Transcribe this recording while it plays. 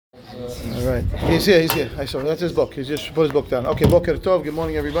All right. He's here. I saw. That's his book. He's just put his book down. Okay, Boker Tov. Good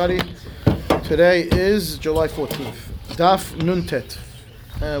morning, everybody. Today is July 14th. Daf Nuntet.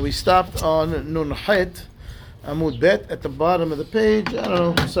 We stopped on Nun Het, Amud Bet, at the bottom of the page. I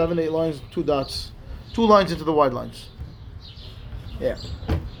don't know, 7, 8 lines, 2 dots. 2 lines into the wide lines. Yeah.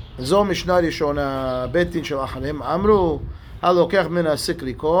 זו משנה ראשונה, בית דין של אחרים, אמרו, הלוקח מן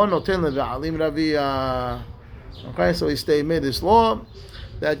הסיקריקון, נותן לבעלים רביע. Okay, so he made this law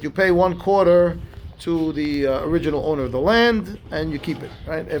that you pay 1/4 to the original owner of the land and you keep it,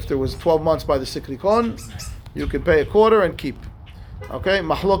 right? If there was 12 months by the sikrikon, you can pay 1/4 and keep. Okay,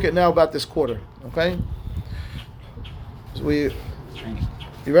 mahloket now about this quarter. Okay, so you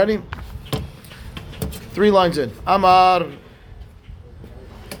ready? 3 lines in. Amar,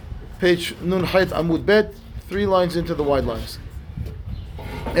 page Nun Het Amud Bet, 3 lines into the wide lines.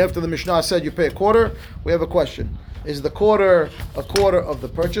 After the Mishnah said you pay 1/4, we have a question. Is the quarter a quarter of the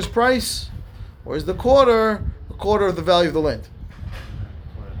purchase price, or is the quarter a quarter of the value of the land?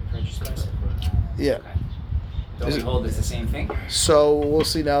 Purchase price. Yeah. Okay. Don't we hold it's the same thing? So we'll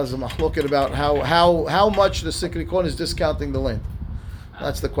see now as a mahloket about how much the sikrikon is discounting the land.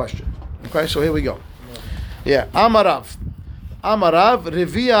 That's the question. Okay, so here we go. Yeah. Amarav,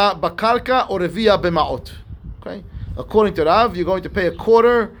 revia bakarka or revia b'ma'ot. Okay. According to Rav, you're going to pay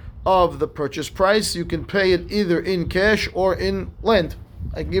 1/4 of the purchase price. You can pay it either in cash or in land.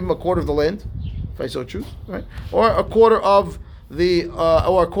 I can give him 1/4 of the land, if I so choose, right? Or 1/4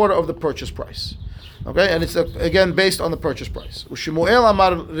 of the purchase price. Okay, and it's again based on the purchase price. Shmuel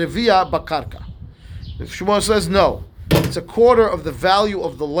amar revia bakarka. If Shmuel says no, it's 1/4 of the value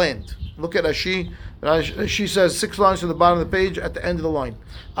of the land. Look at Rashi. Rashi says 6 lines to the bottom of the page at the end of the line.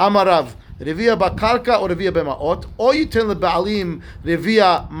 Amarav. Revia bakarka or revia b'ma'ot, or you tell the ba'alim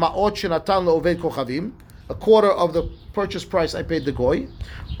revia ma'ot shenatan le'oved kochavim, 1/4 of the purchase price I paid the goy,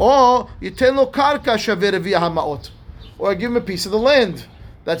 or you tell lo karka shaveh revia ha'ma'ot, or I give him a piece of the land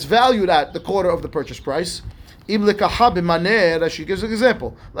that's valued at the 1/4 of the purchase price. Im lekaha b'maneh, she gives an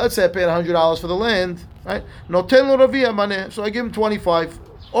example. Let's say I paid $100 for the land, right? Noten lo revia maneh, so I give him 25,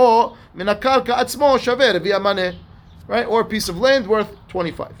 or min ha'karka atzmo shaveh revia maneh, right? Or a piece of land worth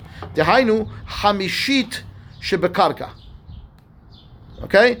 25. Dehainu hamishit shebekarka.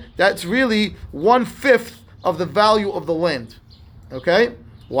 Okay, that's really 1/5 of the value of the land. Okay,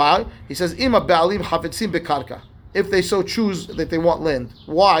 why? He says ima ba'alim havetzim bekarka. If they so choose that they want land.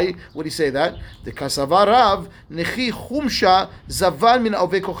 Why would he say that? The kasava Rav nechi chumsha zavan min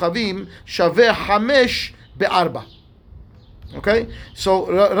ove kochavim shaveh hamesh be'arba. Okay, so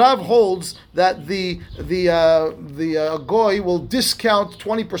Rav holds that the goy will discount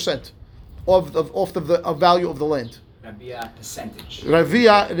 20% of the value of the land. Rabbi percentage.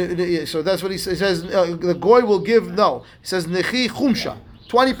 Ravia, so that's what he says. He says the goy will give no. He says nechi chumsha,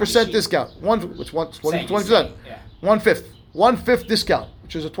 20% discount. 20%. 1/5 discount,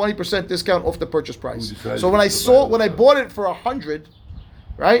 which is a 20% discount off the purchase price. So when I bought it for 100,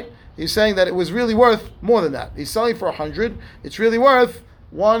 right? He's saying that it was really worth more than that. He's selling for 100. It's really worth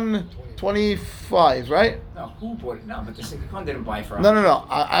 125, right? No, who bought it? No, but the sikrikon didn't buy for 100. No.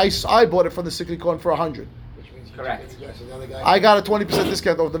 I bought it from the sikrikon for 100. Correct. I got a 20%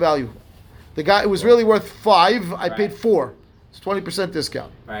 discount off the value. The guy, it was really worth 5. I paid 4. It's 20%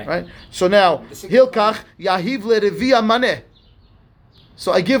 discount. Right? So now, Hilkach Yahiv le Revia Maneh.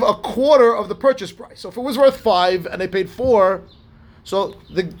 So I give 1/4 of the purchase price. So if it was worth 5 and I paid 4, so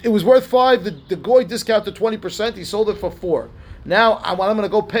it was worth 5. The goy discounted 20%. He sold it for 4. Now I'm going to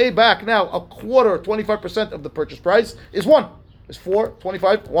go pay back. Now 1/4, 25% of the purchase price is 1. It's 4,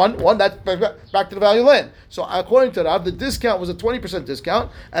 25, 1. That's back to the value of land. So according to Rav, the discount was a 20%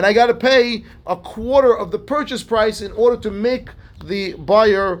 discount, and I got to pay 1/4 of the purchase price in order to make the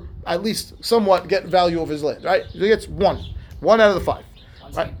buyer at least somewhat get value of his land. Right? So he gets 1 out of the 5.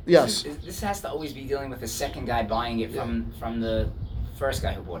 Right? Yes. This has to always be dealing with the second guy buying it from the first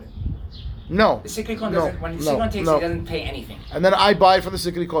guy who bought it. No. The sikrikon doesn't. When the sikrikon takes it, he doesn't pay anything. And then I buy from the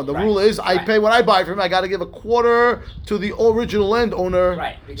sikrikon. The rule is I pay when I buy from him. I got to give 1/4 to the original landowner.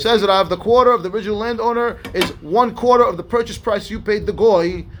 Right. Says that I have the 1/4 of the original landowner is 1/4 of the purchase price you paid the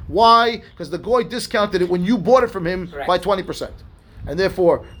goy. Why? Because the goy discounted it when you bought it from him by 20%, and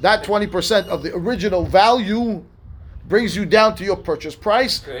therefore that 20% of the original value brings you down to your purchase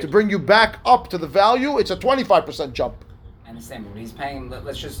price. To bring you back up to the value. It's a 25% jump. I understand, but he's paying.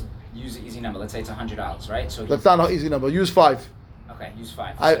 Let's just use an easy number. Let's say it's $100, right? So that's not an easy number. Use 5. Okay, use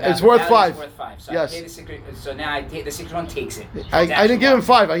 5. So it's worth 5. It's worth 5. So yes. I pay so now the sikrikon takes it. I didn't give him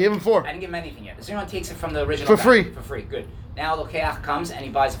 5. I gave him 4. I didn't give him anything yet. The sikrikon takes it from the original for free. For free. Good. Now Lokeach comes and he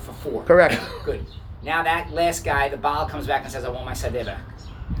buys it for 4. Correct. Good. Now that last guy, the Baal, comes back and says, I want my sadeh back.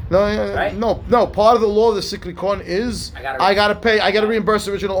 No, Right? no. Part of the law of the Sikrikon is I gotta reimburse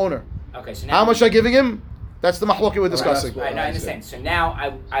the original owner. Okay, so now How much am I giving him? That's the mahloket we're discussing. Right, no, I understand. So now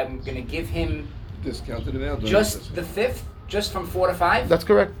I'm going to give him Discounted amount. just the fifth, just from 4 to 5. That's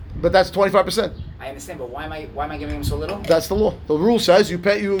correct, but that's 25%. I understand, but why am I giving him so little? That's the law. The rule says you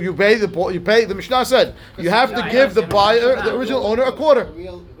pay. The Mishnah said you have to give the buyer, the original owner, a quarter.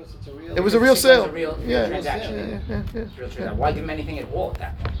 It was a real sale. It was a real transaction. Yeah. Real transaction. Why give him anything at all at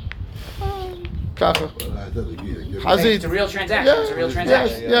that point? Kafa. Hazid. It's a real transaction. It's a real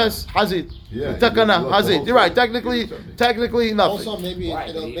transaction. Yes. Hazid. Yeah, Takana. Hazid. You're right. Technically nothing. Also, maybe Right,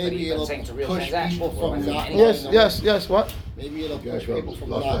 it'll saying it's a real push transaction. people from Well, not Yes. What? Maybe it'll Guys, push people from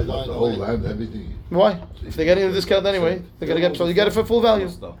lost not the buying whole the land, everything. Why? If they're getting a discount anyway, they're gonna get. So you get it for full value.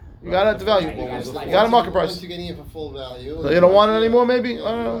 You got it at the value. You got a market price. Once you're getting it for full value. So you don't want it anymore, maybe?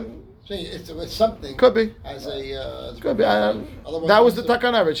 I don't know. So it's something. Could be. As a. Could be. Otherwise, That was the what's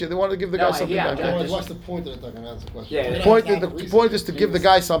Takan average. They wanted to give the guy No, something yeah, back. yeah. Otherwise, what's the point of the Takan? That's the question. Yeah, The point is to give the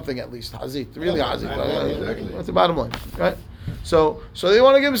guy something at least. Hazit. Really Hazit. Exactly. That's the bottom line. Right? So they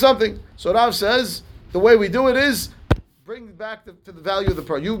want to give him something. So Rav says the way we do it is bring back to the value of the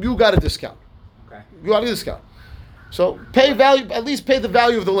product. You got a discount. Okay. You got a discount. So pay value, at least pay the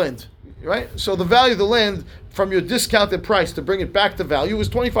value of the land. Right? So the value of the land from your discounted price to bring it back to value was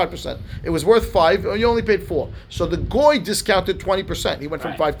 25%. It was worth 5, and you only paid 4. So the goy discounted 20%. He went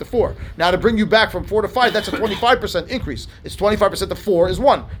from Right. 5 to 4. Now to bring you back from 4 to 5, that's a 25% increase. It's 25% to 4 is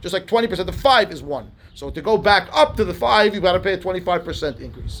 1. Just like 20% to 5 is 1. So to go back up to the 5, you've got to pay a 25%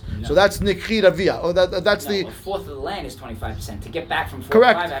 increase. No. So that's Nikhi Ravia. Oh, that's No, the... a fourth of the land is 25%. To get back from 4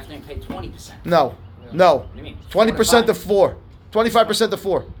 Correct. to 5, I have to pay 20%. No. What do you mean? 20% to 4. 25% to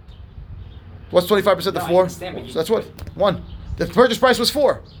 4. What's 25% to No, I 4? understand, but So that's what? 1. The purchase price was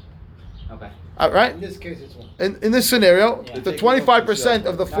 4. Okay. Right? In this case, it's one. In this scenario, Yeah. the 25%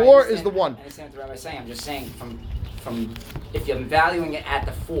 of the No, I 4 is understand- the 1. I understand what the rabbi's saying. I'm just saying from if you're valuing it at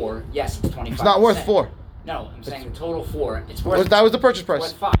the 4, yes, it's 25%. It's not worth 4. No, I'm saying the total 4. It's worth. That was the purchase it's price.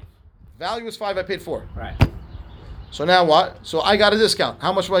 worth 5. Value was 5, I paid 4. Right. So now what? So I got a discount.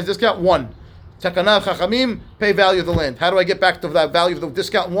 How much was discount? 1. Takana Chachamim, pay value of the land. How do I get back to that value of the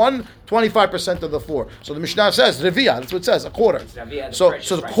discount? 1, 25% of the 4. So the Mishnah says, Revia, that's what it says, a quarter. Revia, the So purchase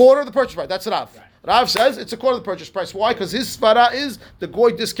the price. quarter of the purchase price, that's Rav. Right. Rav says it's a quarter of the purchase price. Why? Because his svara is the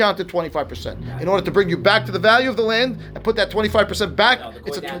goy discounted 25%. In order to bring you back to the value of the land and put that 25% back, No, the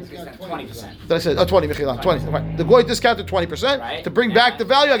it's goy a down to 20%. did I say 20? Mechilah, 20. Right. The goy discounted 20%. Right. To bring Now back the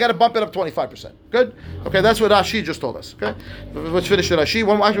value, I got to bump it up 25%. Good. Okay, that's what Rashi just told us. Okay, let's finish the Rashi.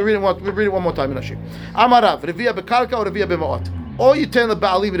 Actually, read it one more time in Rashi. Amarav revia bekarka or revia b'maot. Or you tell the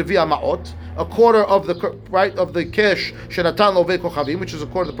baalim revia maot, a quarter of the of the cash shenatan lo vekochavim, which is a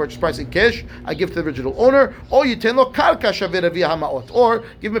quarter of the purchase price in cash. I give to the original owner. Or you tell lo karka shaveh revia hamaot, or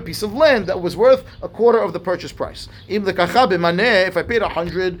give him a piece of land that was worth a quarter of the purchase price. Im lekacha b'maneh, if I paid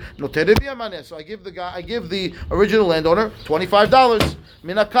 100, noter revia maneh. So I give the original landowner $25.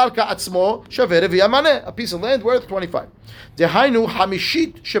 Mina karka atzmo shaveh revia maneh, a piece of land worth 25. Dehainu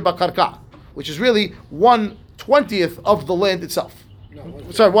hamishit shebakarka, which is really 1/20th of the land itself.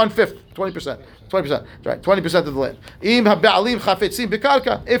 Sorry, 1/5, 20%. 20%, right? 20% of the land. Im haba'alim chafetzim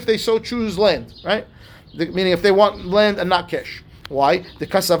bekarka, if they so choose land, right? Meaning if they want land and not cash. Why? The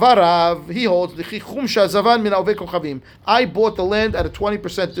kasavarav, he holds the chumsha zavan min avei kochavim. I bought the land at a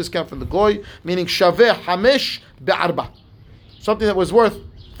 20% discount from the goy, meaning shaveh hamesh be'arba. Something that was worth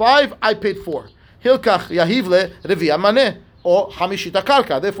 5, I paid 4. Hilkach yahivle revia maneh, or hamishita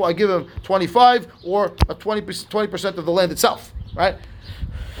karka. Therefore, I give him 25 or a 20% of the land itself, right?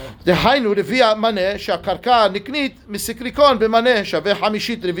 The hainu revia maneh shakarka niknit misikrikon b'maneh shaveh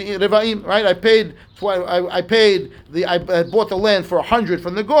hamishit revaim. Right? I bought the land for 100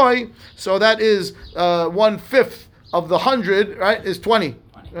 from the goy, so that is 1/5 of the 100. Right? Is 20.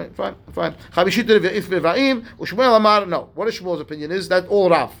 Right? Fine. Hamishit revaim. Ushmuel amar no. What is Shmuel's opinion? Is that all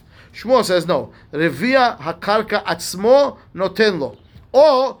Rav? Shmuel says no. Revia hakarka atzmo noten lo,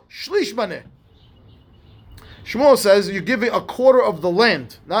 or shlish maneh. Shmuel says you're giving a quarter of the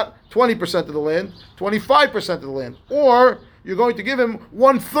land, not 20% of the land, 25% of the land, or you're going to give him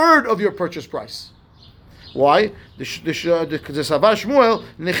 1/3 of your purchase price. Why? The Savar Shmuel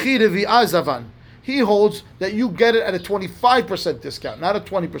nechi revi'ah zavan. He holds that you get it at a 25% discount, not a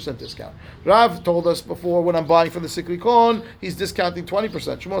 20% discount. Rav told us before, when I'm buying from the Sikri Kon, he's discounting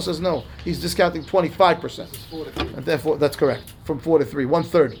 20%. Shmuel says no, he's discounting 25%. And therefore, that's correct. From 4 to 3,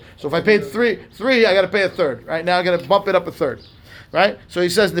 1/3. So if I paid three, I got to pay a third. Right now, I got to bump it up a third. Right? So he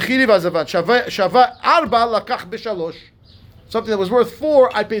says, Nechiri vazavan shava arba lakach b'shalosh. Something that was worth 4,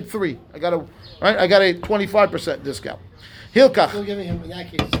 I paid 3. I got a 25% discount. Hilkach. Still giving him, in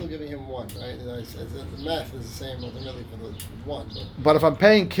that case, still giving him one, right? And the math is the same ultimately for the one. But if I'm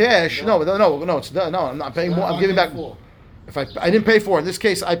paying cash, no, I'm not paying more. I'm giving back. Four. If I didn't pay 4, in this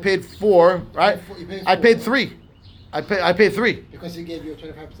case I paid 4, right? You paid I paid 4. 3. I paid 3. Because he gave you a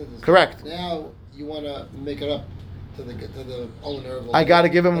 25% discount. Correct. Now you want to make it up to the owner of the I got to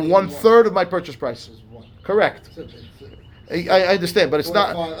give him 1/3 of my purchase price. Which is one. Correct. I understand, but it's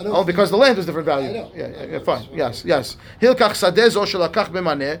not because the land is different value. I know. Yeah, fine. Yes. Hilkach sadeh zo shelakach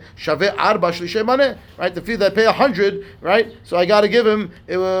b'maneh shaveh 4 shlishay maneh. Right, the fee that I pay 100. Right, so I got to give him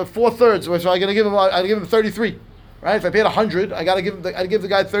 4/3. So I got to give him 33. Right, if I paid 100, I got to give the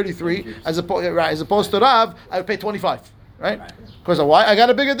guy 33 as opposed to Rav, I would pay 25. Right? Because of why? I got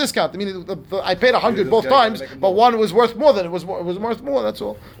a bigger discount. I mean, I paid 100 both times, but one was worth more than it was worth more. That's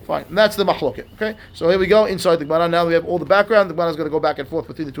all. Fine. And that's the machloket. Okay. So here we go inside the Gemara. Now we have all the background. The Gemara is going to go back and forth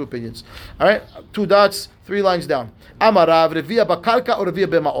between the two opinions. All right. 2 dots, 3 lines down. Amarav revia bakarka or revia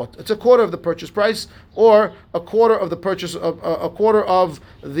bemaot. It's a quarter of the purchase price or a quarter of the purchase of a quarter of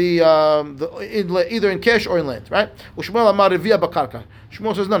the either in cash or in land. Right. Shmuel amar revia bakarka.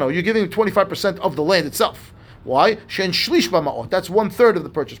 Shmuel says no. You're giving 25% of the land itself. Why? Shen shlish b'ma'ot. That's 1/3 of the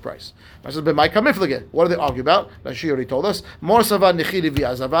purchase price. I said, "B'may kamiflige." What do they argue about? She already told us. Mor savan nechi revi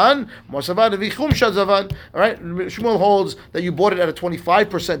azavan. Mor savan revi chumsha zavan. All right. Shmuel holds that you bought it at a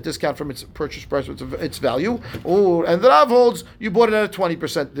 25% discount from its purchase price, its value. And the Rav holds you bought it at a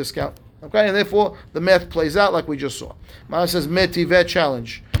 20% discount. Okay, and therefore the math plays out like we just saw. Ma'an says metiveh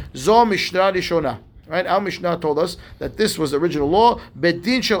challenge. Zo mishnah rishona. Right, our Mishnah told us that this was the original law.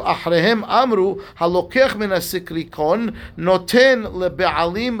 Bedin shel achrehem amru halokech min hasikrikon noten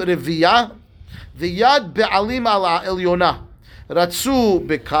lebe'alim reviyah v'yad be'alim ala elyona ratzu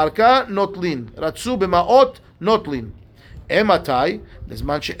bekarka notlin ratzu b'maot notlin ematai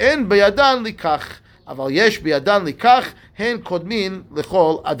b'zman she'en beyadan likach aval yesh beyadan likach hen kodmin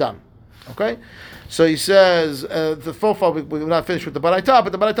lechol adam. Okay. So he says, the profile, we're not finished with the Baraita,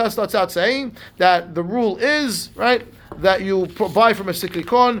 but the Baraita starts out saying that the rule is, right, that you buy from a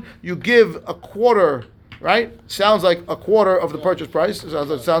sikrikon, you give a quarter, right, sounds like a quarter of the purchase price,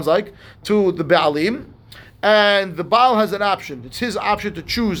 sounds like, to the Ba'alim, and the Baal has an option. It's his option to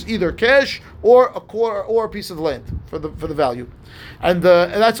choose either cash or a quarter or a piece of land for the value. And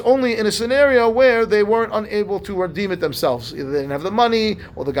that's only in a scenario where they weren't unable to redeem it themselves. Either they didn't have the money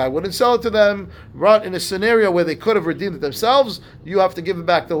or the guy wouldn't sell it to them. Right, in a scenario where they could have redeemed it themselves, you have to give them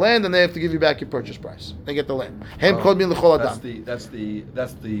back the land and they have to give you back your purchase price. They get the land. That's the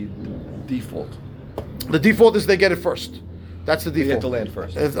default. The default is they get it first. That's the default. They get the land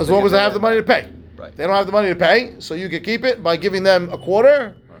first. As long as they have the money to pay. Right. They don't have the money to pay, so you can keep it by giving them a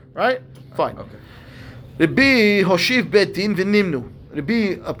quarter, right? Fine. Okay. Rabbi Hoshiv Betin v'nimnu.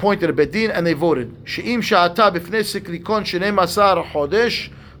 Rabbi appointed a Betin and they voted. She'im sha'ata b'fnei sikrikon shenei masar chodesh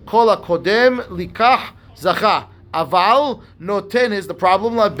kol hakodem likach zacha. Aval noten is the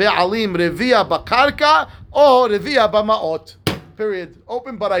problem like be'alim revia bakarka or revia b'maot. Period.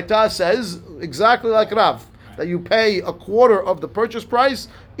 Open Baraita says exactly like Rav that you pay a quarter of the purchase price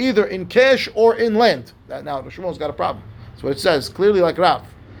either in cash or in land. Now, Shmuel's got a problem. That's what it says, clearly like Rav.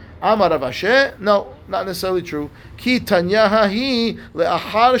 Amar Rav Asher, no, not necessarily true. Ki tanyaha hi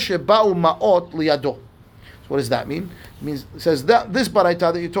le'achar sheba'u ma'ot liyado. So what does that mean? It means, it says that this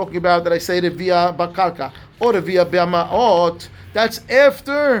baraita that you're talking about, that I say revia bakarka or revia be'ma'ot, that's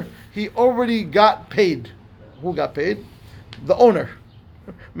after he already got paid. Who got paid? The owner.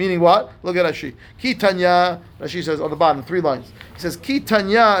 Meaning what? Look at Rashi. Ki tanya, Rashi says on the bottom, 3 lines. He says, Ki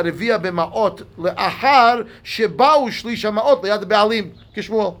tanya revia b'ma'ot le'achar sheba'u shlish ha'ma'ot liyad be'alim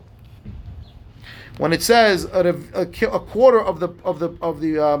kishmuel. When it says a quarter of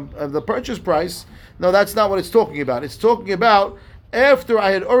the purchase price, no, that's not what it's talking about. It's talking about after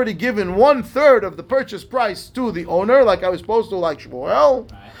I had already given 1/3 of the purchase price to the owner, like I was supposed to, like Shmuel.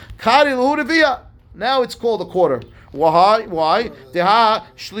 Kari l'hu revia. Now it's called a quarter. Why? Deha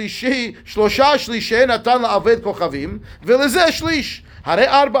shlishi shlosha shlishe natan la'aved kochavim v'lezeh shlish hare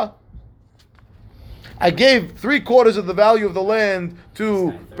arba. I gave 3/4 of the value of the land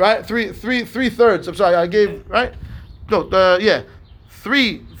to right 3/3. I'm sorry. I gave right. No,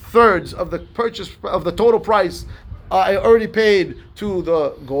 3/3 of the purchase of the total price. I already paid to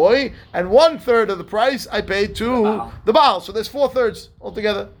the goy, and 1/3 of the price I paid to the Baal. So there's 4/3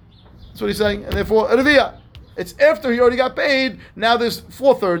 altogether. That's what he's saying, and therefore revia. It's after he already got paid. Now there's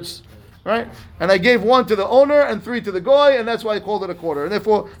 4/3, right? And I gave 1 to the owner and 3 to the goy, and that's why I called it a quarter. And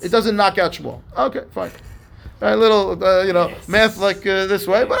therefore, it doesn't knock out Shmuel. Okay, fine. A little, math like this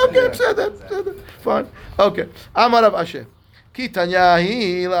way, but okay, said that. Fine. Okay. Amar Rav Asher. That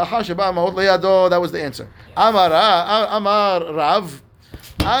was the answer. Amar Rav.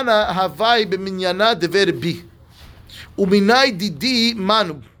 Ana havai b'minyana dever bi. Uminai didi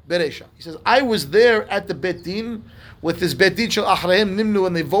manu beresha. He says, I was there at the Bet Din with this Bet Din shel Achraim Nimnu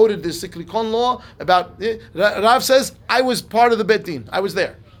when they voted this Siklikon law about. Rav says, I was part of the Bet Din. I was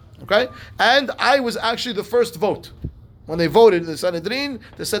there. Okay? And I was actually the first vote. When they voted in the Sanhedrin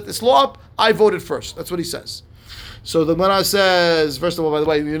to set this law up, I voted first. That's what he says. So the Gemara says, first of all, by the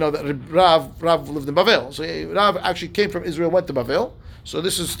way, you know that Rav lived in Bavel. So Rav actually came from Israel, went to Bavel. So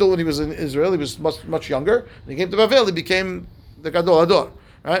this is still when he was in Israel. He was much younger. When he came to Bavel, he became the Gadol Ador.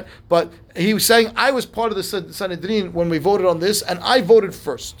 Right? But he was saying, I was part of the Sanhedrin when we voted on this, and I voted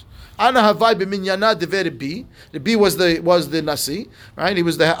first. Ana havai b'minyana dever Rabbi. Rabbi was the Nasi, right? He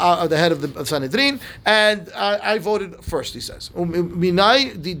was the head of the Sanhedrin, and I voted first. He says,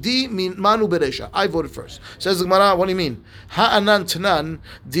 Minai didi manu beresha. I voted first. Says the Gemara, what do you mean? Ha'anan tanan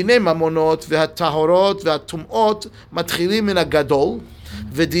dinei mamonot ve'hatahorot ve'atumot matchilim min hagadol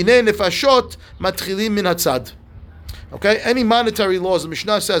ve'dinei nefashot matchilim min hatzad. Okay, any monetary laws, the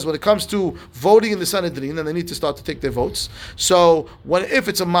Mishnah says when it comes to voting in the Sanhedrin, and they need to start to take their votes. So if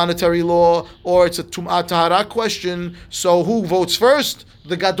it's a monetary law or it's a Tum'at Tahara question, so who votes first?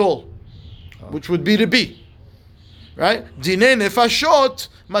 The Gadol, which would be Rabbi. Right? Dinei nefashot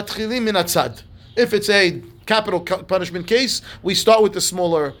matchilim min hatzad. If it's a capital punishment case, we start with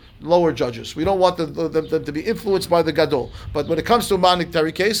the lower judges. We don't want them to be influenced by the Gadol. But when it comes to a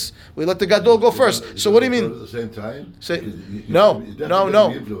monetary case, we let the Gadol go first. So what do you mean? At the same time? No.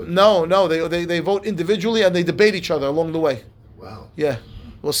 They vote individually and they debate each other along the way. Wow. Yeah.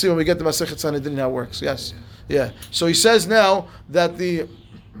 We'll see when we get to Masechet Sanhedrin how it works. Yes. Yeah. So he says now that the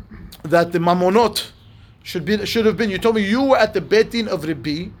mamonot should have been. You told me you were at the Bet Din of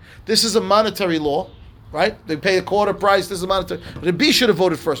Rabbi. This is a monetary law. Right? They pay a quarter price. This is monetary. Rabbi should have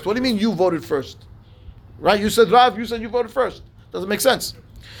voted first. What do you mean you voted first? Right? You said Rav. You said you voted first. Doesn't make sense.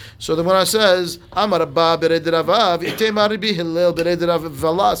 So the Gemara says, Amar Rabba bered Ravav itema Rabbi Hillel bered Rav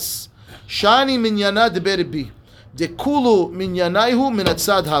Valas Shani minyana de Rabbi dekulu minyanaihu min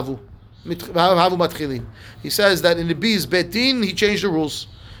hatzad havu matchilim. He says that in Rabbi's Bet Din he changed the rules.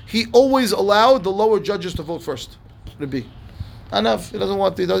 He always allowed the lower judges to vote first. Rabbi. Enough. He doesn't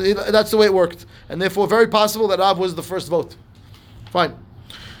want to. That's the way it worked, and therefore very possible that Rav was the first vote. Fine.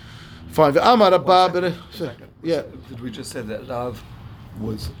 Amar Rabba. Yeah. Did we just say that Rav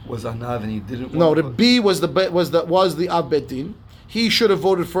was Anav and he didn't? No, Rabbi was the Av Bet Din. He should have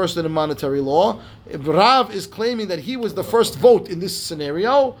voted first in a monetary law. If Rav is claiming that he was the first vote in this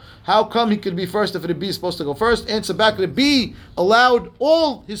scenario, how come he could be first if Rabbi is supposed to go first? Answer back: Rabbi allowed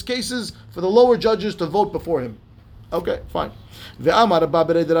all his cases for the lower judges to vote before him. Okay, fine. ואמר רבא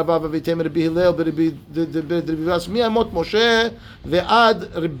ברד רבא וביתם רבי הלל ברבי דרביבס מימות משה ועד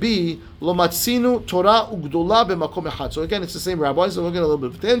רבי לא מצינו תורה וגדולה במקום אחד. So again, it's the same rabbi, so we're getting a little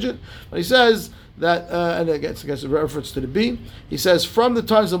bit of a tangent. But he says that, and again, it's against a reference to Rabbi, he says, from the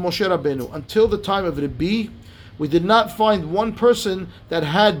times of Moshe Rabbeinu until the time of Rabbi, we did not find one person that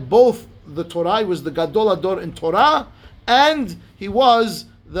had both the Torah, he was the Gadol Ador in Torah, and he was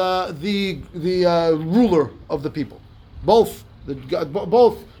the ruler of the people. Both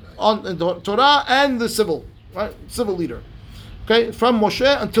on the Torah and the civil leader. Okay, from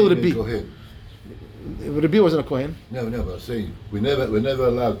Moshe until Rabbi. Rabbi wasn't a Kohen. No, but I'm saying we never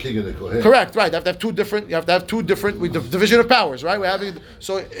allowed king and a Kohen. Correct, right. You have to have two different with the division of powers, right?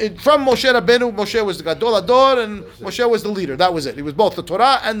 From Moshe Rabbeinu, Moshe was the Gadol Ador and Moshe was the leader. That was it. He was both the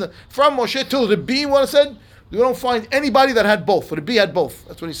Torah and from Moshe till Rabbi. What I said, we don't find anybody that had both. Rabbi had both.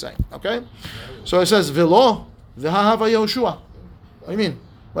 That's what he's saying. Okay, so it says Velo v'hahava Yehoshua. What do you mean?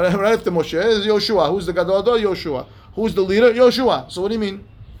 Right after Moshe is Yehoshua. Who's the Gadol Ador? Yehoshua. Who's the leader? Yehoshua. So what do you mean?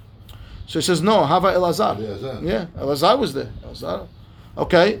 So he says no. Hava Elazar. Yeah, Elazar was there. Elazar.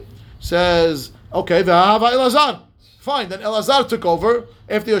 Okay. Says okay. Hava Elazar. Fine. Then Elazar took over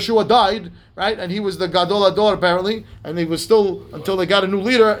after Yehoshua died, right? And he was the Gadol Ador apparently, and he was still until they got a new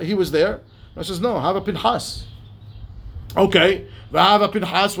leader. He was there. And says no. Hava Pinchas. Okay. Hava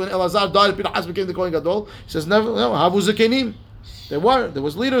Pinchas. When Elazar died, Pinchas became the Kohen Gadol. He says never. No. Havu Zakenim. There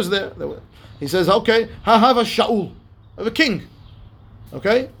was leaders there. He says, okay, have a Shaul, have a king.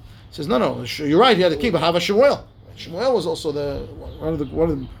 Okay? He says, no, you're right, he had a king, but have a Shemuel. Shemuel was also one of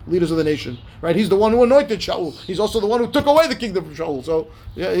the leaders of the nation. Right? He's the one who anointed Shaul. He's also the one who took away the kingdom from Shaul. So,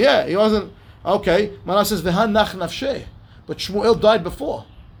 yeah, he wasn't, okay. Mana says, V'han nach nafsheh. But Shemuel died before.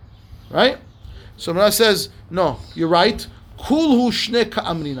 Right? So Mana says, no, you're right. Kulhu shne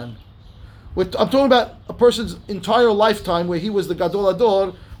ka'amrinan. I'm talking about a person's entire lifetime where he was the Gadol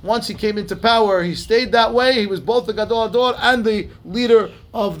Ador once he came into power, he stayed that way. He was both the Gadol Ador and the leader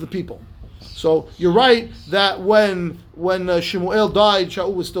of the people. So you're right that when Shemuel died,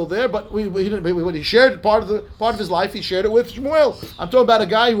 Shaul was still there, but he didn't. When he shared part of his life, he shared it with Shemuel. I'm talking about a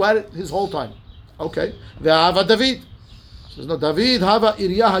guy who had it his whole time. Okay, Ve'ava David. Says no, David Hava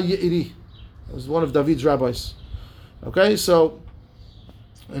Iriyah HaYe'iri. That was one of David's rabbis. Okay, so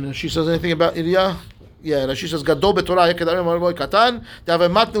and she says anything about Iriyah? Yeah, she says Gadol beTorah Yekedarim Marboy Katan.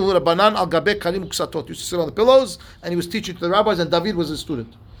 Davematnu Rabbanan al Gabe Karim Uksatot. Used to sit on the pillows, and he was teaching to the rabbis, and David was his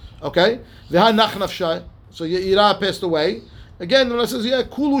student. Okay, Veha Nach Nafshay. So Ye'irah passed away. Again, when I says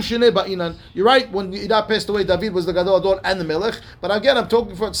Kulu Shnei Ba'inan, you're right. When Ye'irah passed away, David was the Gadol Ador and the Melech. But again, I'm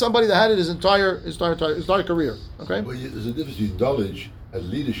talking for somebody that had it his entire career. Okay, Well, there's a difference between knowledge and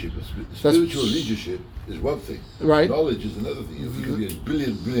leadership. Spiritual leadership is one thing. Right. Knowledge is another thing. You can be a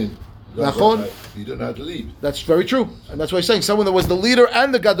brilliant. Nachon. You don't know how to lead. That's very true, and that's why he's saying someone that was the leader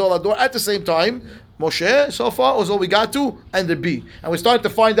and the Gadol Ador at the same time. Moshe, so far, was all we got to, and the B. And we're starting to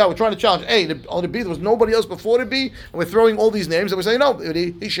find out, we're trying to challenge, on the B, there was nobody else before the B, and we're throwing all these names, and we're saying, no,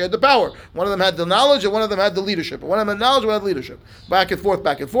 he shared the power. One of them had the knowledge, and one of them had the leadership. One of them had knowledge, one had leadership. Back and forth,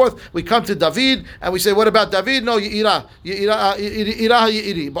 back and forth. We come to David, and we say, what about David? No, Ye'irah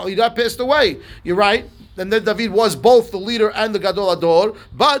HaYe'iri. But Ye'irah passed away. You're right. And then David was both the leader and the Gadol Ador,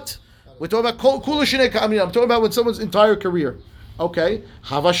 but we're talking about Kula Shnei Ka'amrin. I'm talking about with someone's entire career. Okay,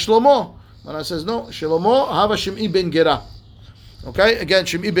 Hava Shlomo. And I says, no, Shlomo Hava Shim'i ben Gera. Okay, again,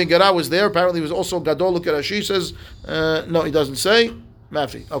 Shim'i ben Gera was there. Apparently he was also Gadol. Look at Rashi says, no, he doesn't say.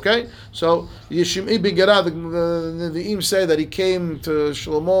 Mafi. Okay, so Shim'i ben Gera, the Im say that he came to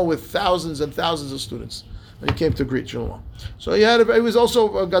Shlomo with thousands and thousands of students. And he came to greet Shlomo. So he was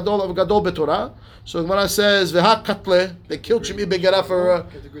also a Gadol beTorah. So when I says Veha Katle, they killed Shim'i ben Gera for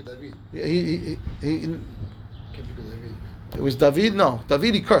it was David. No,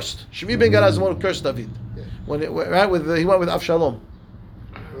 David he cursed. Shim'i ben Gera is the one who cursed David. Yeah. He went with Avshalom.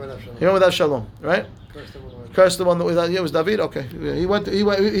 He went with Avshalom, right? Cursed him on the way. It was David. Okay,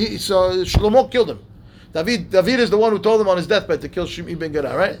 so Shlomo killed him. David is the one who told him on his deathbed to kill Shim'i ben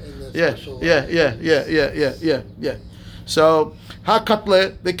Gera, right? Yeah. So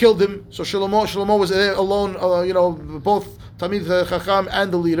HaKatle, they killed him. So Shlomo was there alone. Both Tamid Chacham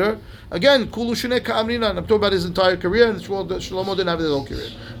and the leader. Again, Kulu Shnei Ka'amrin. I'm talking about his entire career, and Shlomo didn't have his whole career.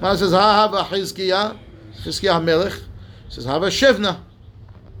 Now it says Hava Chizkiah HaMelech. It says Hava Shevna.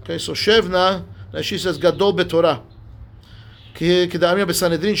 Okay, so Shevna. Now she says Gadol beTorah. K'da'amina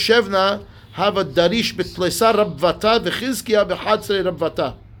b'Sanedrin Shevna Hava Darish b'Tlesa Rabvata v'Chizkiah b'Chatzrei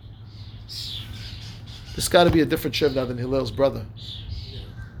Rabvata. This got to be a different Shevna than Hillel's brother,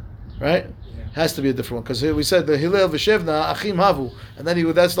 right? Has to be a different one, because we said the Hillel v'Shevna Achim Havu, and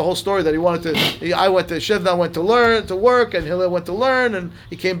then that's the whole story that he wanted to. Shevna went to learn to work, and Hillel went to learn, and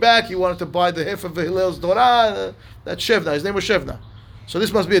he came back. He wanted to buy the hif of the Hillel's Torah. That's Shevna. His name was Shevna. So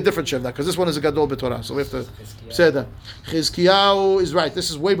this must be a different Shevna, because this one is a Gadol beTorah. So we have to say that. Chizkiyahu is right. This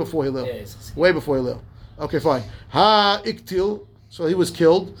is way before Hillel. Way before Hillel. Okay, fine. Ha Iktil. So he was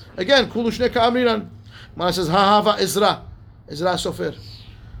killed again. Kulu Shnei Ka'amrinan. Mana says Ha Hava Ezra Soffer.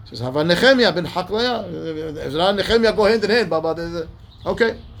 Says Hava Nechemia ben Haklaya. Ezra and Nechemia go hand in hand. Baba.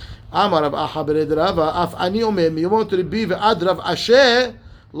 Okay. Amar Rav Aha bered Rava. Af ani omer miyomot Rabbi ve'ad Rav Asher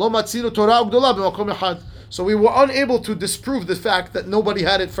lo matzinu Torah ugdola b'makom echad. So we were unable to disprove the fact that nobody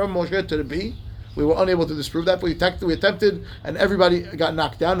had it from Moshe to Rabbi. We were unable to disprove that. We attempted, and everybody got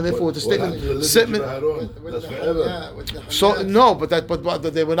knocked down, and therefore with the statement. So no, but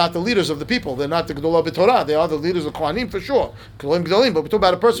they were not the leaders of the people. They're not the Gedolah b'Torah. They are the leaders of Kohanim for sure. Kohanim Gedolim. But we're talking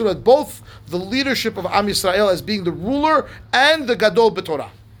about a person who had both the leadership of Am Yisrael as being the ruler and the Gadol b'Torah.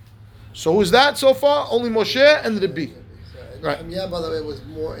 So who's that so far? Only Moshe and Rabbi. Right. Yeah, by the way, was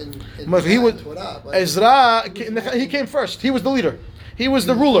more in he was Torah, but Ezra. He came first. He was the leader. He was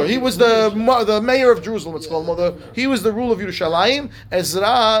the ruler. He was the mayor of Jerusalem. It's called. He was the ruler of Yerushalayim.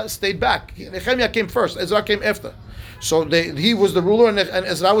 Ezra stayed back. Nehemiah came first. Ezra came after. So he was the ruler, and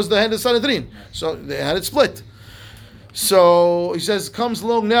Ezra was the head of Sanhedrin. So they had it split. So he says, comes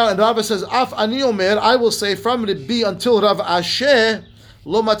along now, and Rava says, Af ani omer, I will say from Rabbi until Rav Asher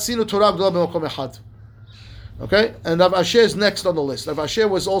lo matzinu Torah gdola b'makom echad. Okay, and Rav Asher is next on the list. Rav Asher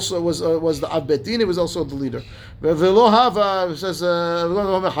was the Av Bet Din. He was also the leader. Velo hava says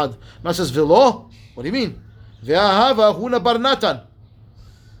Man says velo. What do you mean? Ve'ahava huna bar Natan.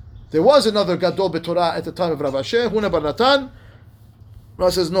 There was another Gadol b'Torah at the time of Rav Asher. Huna bar Natan.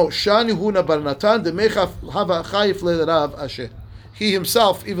 Rav says no. Shani huna bar Natan. The mechav hava chayif le Rav Asher. he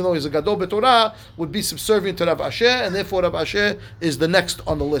himself, even though he's a gadol b'Torah, would be subservient to Rav Asher, and therefore Rav Asher is the next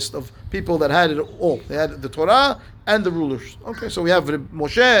on the list of people that had it all. They had the Torah and the rulers. Okay, so we have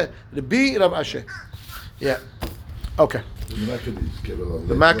Moshe, Rabbi, Rav Asher. Yeah. Okay.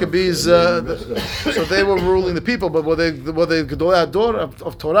 The Maccabees, so they were ruling the people, but were they Gedolei Hador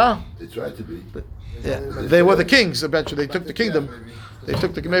of Torah? They tried to be. Yeah, they were the kings eventually. They took the kingdom. They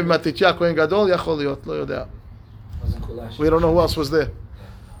took the maybe Matitya Kohen Gadol Yachol Liot Lo Yodea. We don't know who else was there.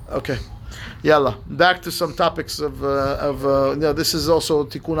 Okay, Yalla. Back to some topics of this is also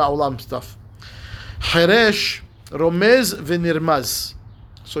Tikkun Ha'olam stuff. Hiresh, Romez v'Nirmaz.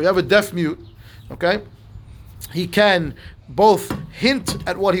 So you have a deaf mute. Okay, he can both hint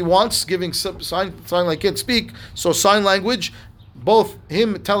at what he wants, giving sign like can't speak, so sign language. Both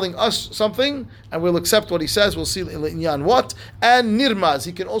him telling us something, and we'll accept what he says. We'll see inyan what, and nirmaz.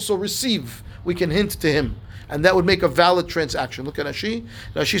 He can also receive. We can hint to him, and that would make a valid transaction. Look at Rashi.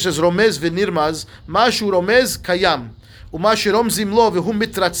 Rashi says romez v'nirmaz. Mashu romez kayam, umashu romzim lo v'hu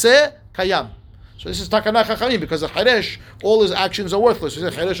mitratzeh kayam. So this is takana chachamim because of Hiresh, all his actions are worthless. He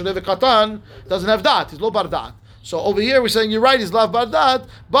said Hiresh Levi Katan doesn't have dat. He's lo bar dat. So over here we're saying you're right, he's lav bar dat,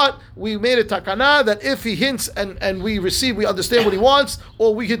 but we made a takana that if he hints and we receive, we understand what he wants,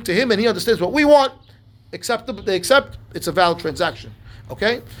 or we hint to him and he understands what we want, they accept, it's a valid transaction.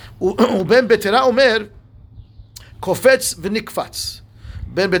 Okay? Ben Betera Omer kofetz v'nikfatz.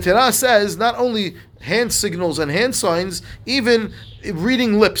 Ben Betera says not only hand signals and hand signs, even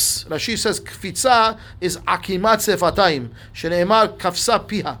reading lips. Rashi says kfitza is akimat sefatayim, sheneemar kafsa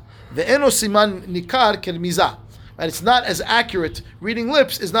piha, ve'eno siman nikar kermiza. And it's not as accurate. Reading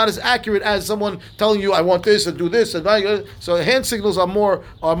lips is not as accurate as someone telling you, "I want this and do this." And so hand signals are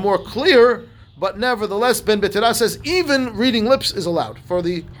more clear. But nevertheless, Ben Betera says even reading lips is allowed for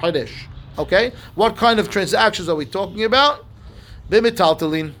the Hiresh. Okay, what kind of transactions are we talking about?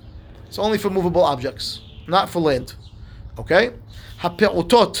 B'metaltalin. It's only for movable objects, not for land. Okay,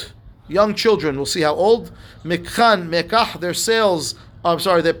 hape'utot, young children. We'll see how old. Mekhan, mekah, their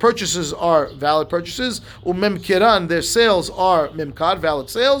purchases are valid purchases. Umemkiran, their sales are memkar, valid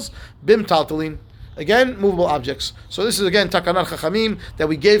sales. Bim taltalin, again, movable objects. So this is again takanat chachamim that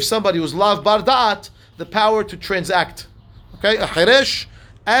we gave somebody who's lav bar da'at the power to transact. Okay, a hiresh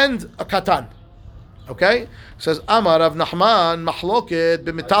and a katan. Okay, it says Amar Rav Nachman mahloket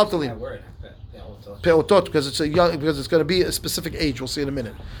b'metaltalin. Peotot, because it's going to be a specific age. We'll see in a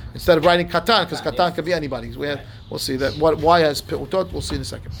minute. Instead of writing katan, because katan can be anybody. We'll see that. Why has peotot? We'll see in a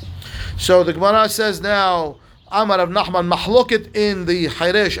second. So the Gemara says now, Amar Rav Nachman mahloket in the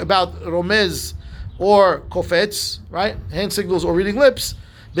Hiresh about romez or kofetz, right? Hand signals or reading lips.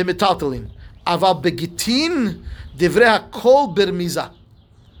 B'metaltalin. Aval begitin divrei hakol bermiza.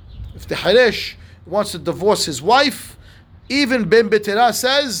 If the Hiresh wants to divorce his wife, even Ben Betera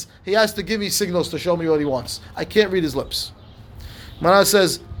says he has to give me signals to show me what he wants. I can't read his lips. Mana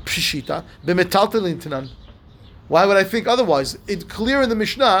says, Pshita, b'metaltalin tanan. Why would I think otherwise? It's clear in the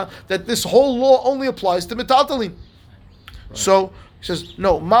Mishnah that this whole law only applies to metaltalin. Right. So he says,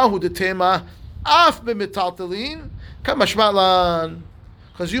 no, mahu detema af b'metaltalin kamashmatlan.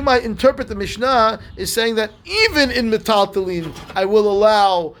 Because you might interpret the Mishnah is saying that even in metaltalin I will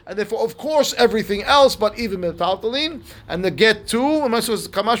allow, and therefore of course everything else, but even metaltalin, and the get to, unless it was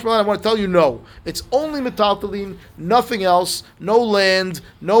kamash malan, I want to tell you no. It's only metaltalin, nothing else, no land,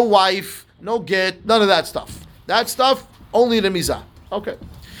 no wife, no get, none of that stuff. That stuff, only remizah. Okay.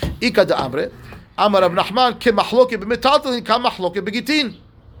 Ika da amre, Amar Rav Nachman, ke mahloke b'metaltalin, ka mahloke b'gitin.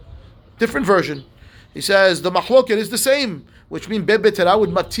 Different version. He says the mahloket is the same, which means Ben Betera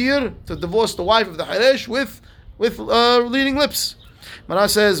would matir to divorce the wife of the Hiresh with reading lips. Mana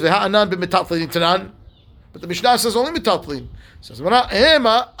says v'ha'anan b'metaltalin tanan, but the Mishnah says only metaltalin. Says Mana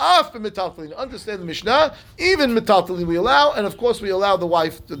ema af b'metaltalin. Understand the Mishnah, even metaltalin we allow, and of course we allow the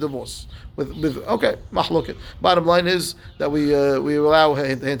wife to divorce with okay mahloket. Bottom line is that we allow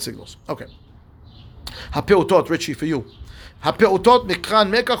hand signals. Okay. Hapeutot, Richie, for you. Hapeutot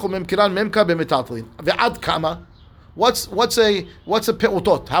mikran mekach umemkiran memka b'metaltalin. Ve'ad kama. What's a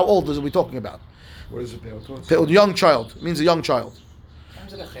peutot? How old are we talking about? What is a peutot? Young child. It means a young child. In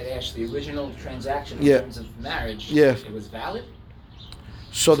terms of the Cheresh, the original transaction in terms of marriage, it was valid?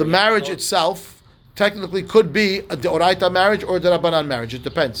 So the marriage itself technically could be a deoraita marriage or a derabanan marriage. It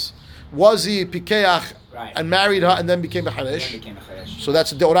depends. Was he pikeach and married her and then became a Hiresh? So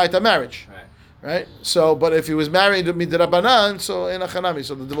that's a deoraita marriage. Right? So, but if he was married to midrabanan, so in a chanami,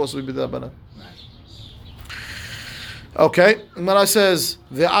 so the divorce would be derabanan. Okay, Gemara says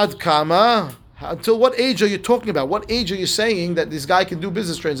ve'ad kama Until what age are you talking about? What age are you saying that this guy can do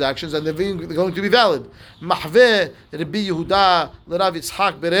business transactions and they're going to be valid? Mahveh Rabbi Yehuda Rav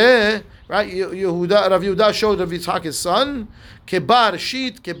Yitzhak Bereh, right? Rav Yehuda showed Rav Yitzhak his son. Kebar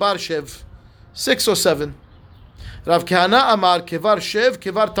Shit, Kebar Shev, 6 or 7. Rav Kahana Amar Kevar Shev,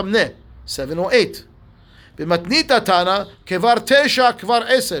 Kevar Tamneh, 7 or 8. B'matnita Tana Kevar Tesha, Kevar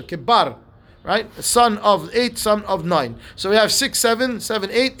Eser, Kebar, right? Son of 8, son of 9. So we have 6, 7, 7,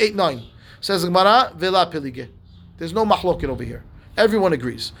 8, 8, 9. Says Gemara, Vela Pilige. There's no mahloket over here. Everyone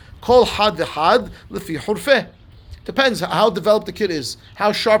agrees. Kol had v'had lefi hurfeh. Depends how developed the kid is,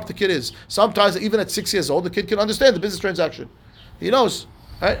 how sharp the kid is. Sometimes, even at 6 years old, the kid can understand the business transaction. He knows,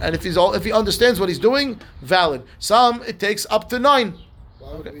 right? And if he understands what he's doing, valid. Some it takes up to 9.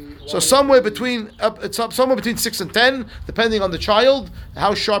 Okay. So somewhere between 6 and 10, depending on the child,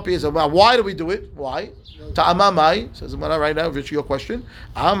 how sharp he is. Why do we do it? Why? Ta'amamai, says Gemara right now, which is your question.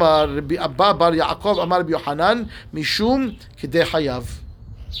 Amar Rabbi Abba bar Yaakov Amar Rabbi Yohanan Mishum Kidei Hayav.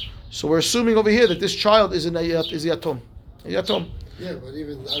 So we're assuming over here that this child is yatom. Yatom. Yeah, but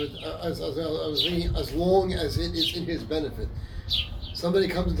even I was thinking, as long as it is in his benefit, somebody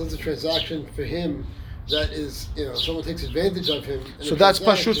comes and does a transaction for him that is, someone takes advantage of him. So that's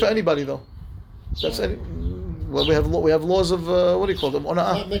pashut for anybody, though. That's any. Well, we have laws of what do you call them?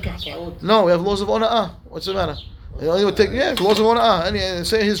 Ona'ah. No, we have laws of ona'ah. What's the matter? Laws of ona'ah. And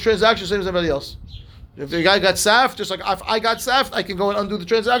say his transaction, same as everybody else. If the guy got saft, just like if I got saft, I can go and undo the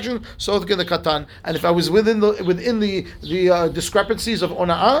transaction. So can the katan. And if I was within the discrepancies of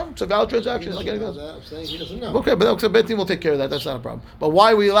ona'ah, it's a valid transaction. Like anything else. I'm saying he doesn't know. Okay, but the Bet Din will take care of that. That's not a problem. But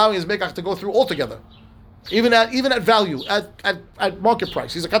why are we allowing his mekach to go through altogether? Even at value, at market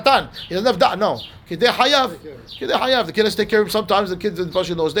price. He's a katan. He doesn't have da. No. Kidei hayav. The kid has to take care of him sometimes. The kids,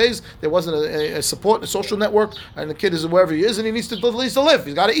 especially in those days, there wasn't a support, a social network, and the kid is wherever he is, and he needs to live.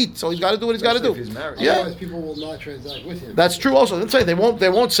 He's got to eat, so he's got to do what he's got to do. If he's married. Yeah. Otherwise, people will not transact with him. That's true. Also, I'm saying they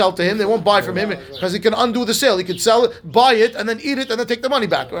won't sell to him. They won't buy from him because he can undo the sale. He could sell it, buy it, and then eat it, and then take the money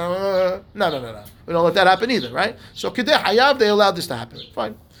back. No. We don't let that happen either, right? So kidei hayav, they allowed this to happen.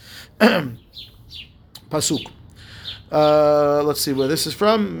 Fine. Pasuk. Let's see where this is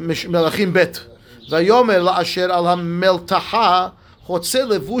from. Melachim Bet. Vayomer la'asher al hameltaha hotze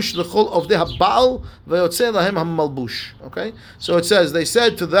levush lechol ovdei habal vayotze lahem hamalbush. Okay, so it says they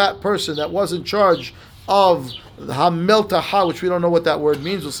said to that person that was in charge of hameltaha, which we don't know what that word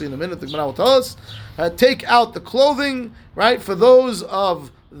means. We'll see in a minute. The Gemara will tell us. Take out the clothing, right, for those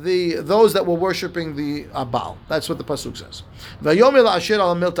that were worshiping the Baal. That's what the pasuk says. Vayomer la'asher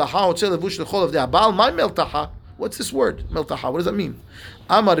al hameltaha hotze levush lechol ovdei habal. My meltaha. What's this word? Meltaha. What does that mean?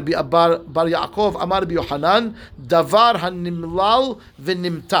 Amar bi bar Yaakov, Amar bi Yohanan, davar hanimlal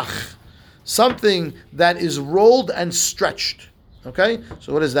v'nimtach. Something that is rolled and stretched. Okay?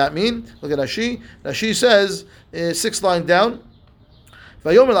 So what does that mean? Look at Rashi. Rashi says, 6th line down,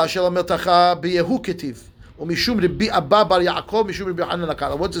 Vayomer la'ashel meltacha biyehu ketiv. Umishum Rabbi Abba bar Yaakov, Mishum Rabbi Yohanan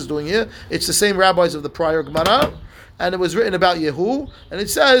akala. What's this doing here? It's the same rabbis of the prior Gemara. And it was written about Yehu, and it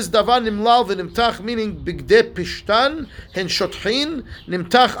says Davar nimlal v'nimtach, meaning bigdei pishtan hen shotchin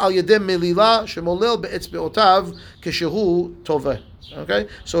nimtach al yedei melila shemolel be'etz be'otav keshehu toveh. Okay,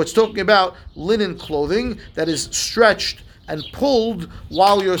 so it's talking about linen clothing that is stretched and pulled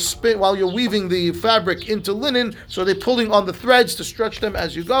while you're weaving the fabric into linen. So they're pulling on the threads to stretch them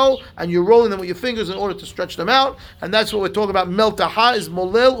as you go, and you're rolling them with your fingers in order to stretch them out. And that's what we're talking about. Meltaha is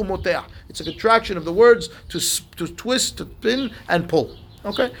molel umoteah. It's a contraction of the words to twist, to spin, and pull.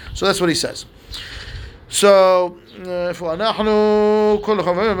 Okay, so that's what he says. So,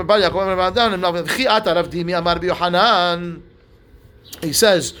 he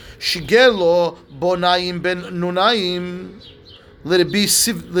says, Shigelo bonayim ben nunayim, let it be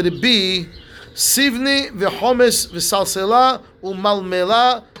sivni v'chomes v'salsela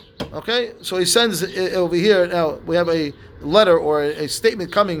u'malmela. Okay, so he sends over here. Now we have a letter or a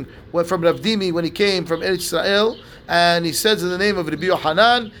statement coming from Rav Dimi when he came from Eretz Israel, and he says in the name of Rabbi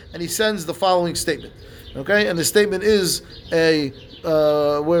Yohanan, and he sends the following statement. Okay, and the statement is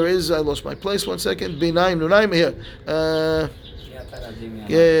where is I lost my place? 1 second. Binaim nunaim here.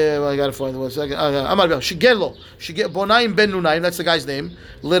 Well, I gotta find it 1 second. Amar Shigelo Bonaim ben Nunaim. That's the guy's name.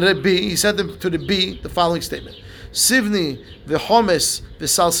 Let it be. He sent them to the B. The following statement: Sivni v'chomes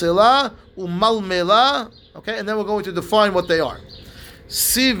v'salsela u'malmela. Okay, and then we're going to define what they are.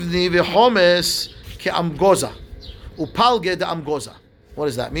 Sivni v'chomes ke'amgoza upalge de amgoza. What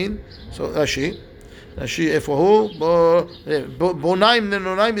does that mean? So Rashi efohu Bonaim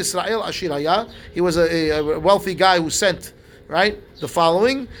nenunaim Israel ashir haya. He was a wealthy guy who sent. right? The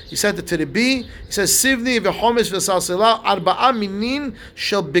following. He sent it to Rabbi. He says, Sivni v'chomes v'salsela arba'a minin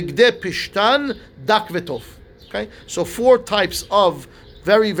shel bigdei pishtan dak v'tov. Okay? So 4 types of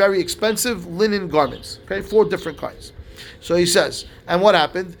very, very expensive linen garments. Okay? 4 different kinds. So he says, and what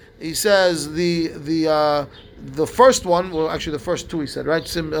happened? He says the first one, well, actually the first 2 he said, right?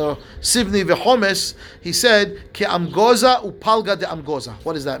 Sivni v'chomes. He said ke amgoza upalga de amgoza.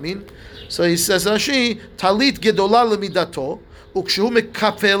 What does that mean? So he says, Rashi talit gedola lemidato ukshu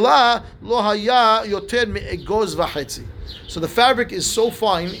mekapela lo haya yoter me'egoz v'chetzi. So the fabric is so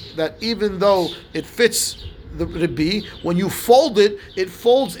fine that even though it fits the Rabbi, when you fold it, it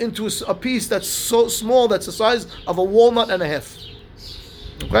folds into a piece that's so small that's the size of a walnut and a half.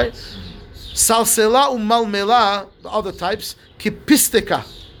 Okay? Salsela umalmela, the other types, kipistika,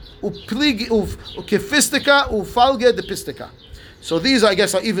 kifistika ufalge de pistika. So these, I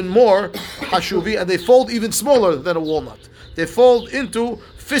guess, are even more hashuvi, and they fold even smaller than a walnut. They fold into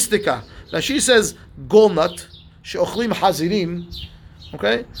fistika. Now she says golnut, she'ochlim hazirim.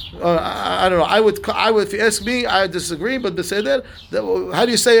 Okay, I don't know. I would, if you ask me, I disagree. But beseder, how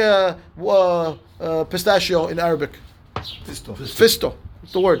do you say pistachio in Arabic? Fisto. Fisto.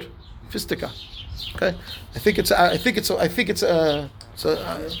 What's the word? Fistica. Okay, I think it's what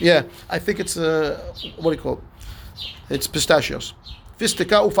do you call it? It's pistachios.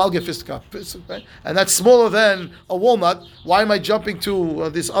 Fistica, ufalge fistica. Okay? And that's smaller than a walnut. Why am I jumping to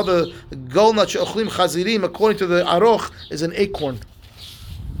this other golnut she'ochlim chazirim? According to the Aroch, is an acorn.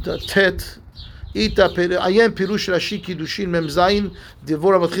 The tet. Ita ayem pirush rashi kiddushin memzayin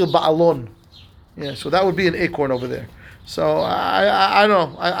devora matchil ba'alon. Yeah, so that would be an acorn over there. So I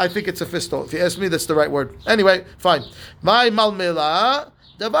don't know. I think it's a fisto. If you ask me, that's the right word. Anyway, fine. My malmela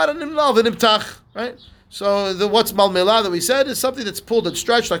davar nimlav v'nimtach. Right. So what's malmela that we said is something that's pulled and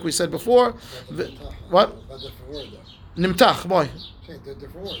stretched, like we said before. What? Nimtach, boy. They're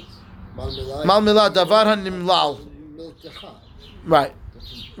different words. Malmela davar nimlal. Right.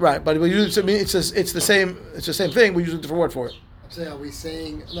 Right, but we use. I mean, it's the same. It's the same thing. We use a different word for it. I'm saying, are we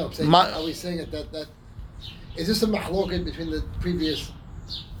saying? No, I'm saying. Are we saying that is this a mahloket between the previous?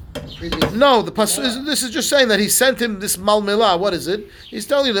 No, this is just saying that he sent him this malmela. What is it? He's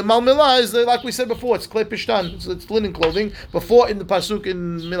telling you that malmela is like we said before. It's klei pishtan. It's linen clothing. Before in the pasuk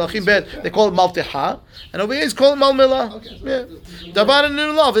in Melachim Bet they call it malteha, and over here he's calling malmela. Okay. Yeah, davar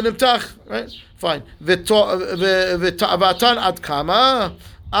nimlav v'nimtach. Right, fine. V'ta'avatan ad kama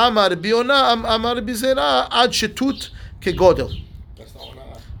amar biona amar bizera ad shetut kegodel. That's not what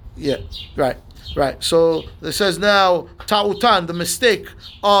I. Yeah, right. Right, so it says now ta'utan, the mistake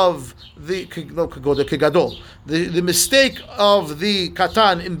of the mistake of the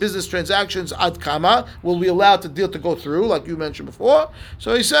katan in business transactions ad kama will be allowed to go through, like you mentioned before.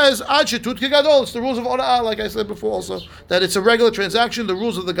 So he says ad shetut kegadol. It's the rules of ona'ah, like I said before, also that it's a regular transaction. The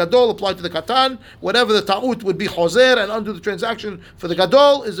rules of the gadol apply to the katan. Whatever the ta'ut would be choser and undo the transaction for the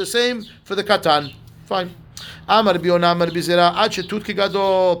gadol is the same for the katan. Fine. Amar biona amar bizera ad shetut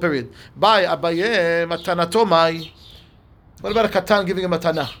kigadol. Period. By Abaye matanato mai. What about a katan giving a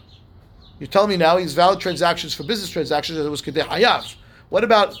matana? You tell me now he's valid transactions for business transactions as it was kedei hayav. What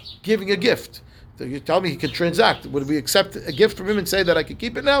about giving a gift? You tell me he can transact. Would we accept a gift from him and say that I can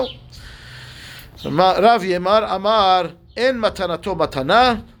keep it now? Rav Yemar amar en matanato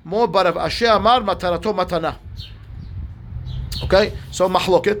matana. Mo barav Ashe amar matanato matana. Okay, so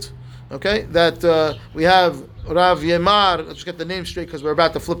mahloket. Okay, that we have Rav Yemar. Let's get the name straight because we're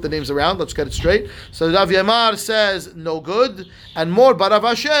about to flip the names around. Let's get it straight. So Rav Yemar says no good, and more Barav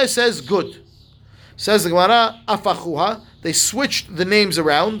Asher says good. Says the Gemara afachuha. They switched the names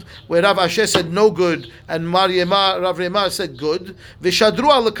around, where Rav Asher said no good, and Rav Yemar said good. V'shadru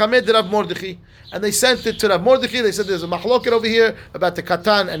al kamed Rav Mordechai, and they sent it to Rav Mordechai. They said there's a mahloket over here about the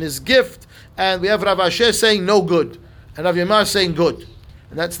katan and his gift, and we have Rav Asher saying no good, and Rav Yemar saying good.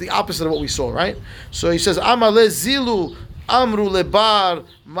 And that's the opposite of what we saw, right? So he says, Amale zilu amru lebar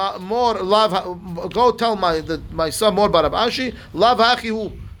mor lav. Go tell my son more barav ashi lav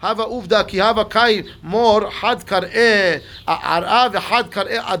hachihu hava uvda ki hava kai more had kar'e ar'av had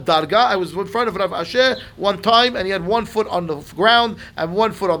kar'e adarga. I was in front of Rav Asher one time, and he had 1 foot on the ground and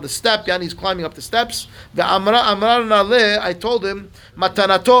 1 foot on the step. And he's climbing up the steps. The amrar nale. I told him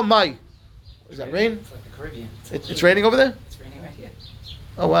matanato mai. Is that rain? It's like the Caribbean. It's raining over there.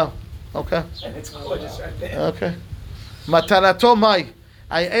 Oh wow. Okay. And it's gorgeous right there. Okay. Matanato mai.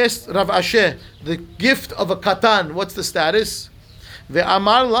 I asked Rav Asher the gift of a katan. What's the status?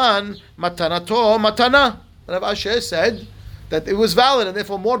 Ve'amar lan matanato matana. Rav Asher said that it was valid, and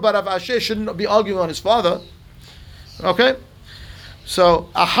therefore more. But Rav Asher shouldn't be arguing on his father. Okay. So,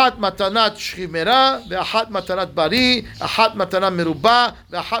 Ahat matanat shchimera, ve'ahat matanat bari, ahat matanat meruba,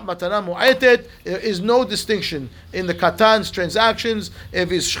 ve'ahat matanat mu'etet. There is no distinction in the katan's transactions. If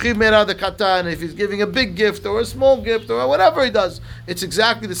he's shchimera the katan, if he's giving a big gift or a small gift or whatever he does, it's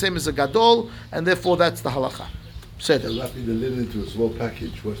exactly the same as a gadol, and therefore that's the halacha. Said it. Wrapping the linen into a small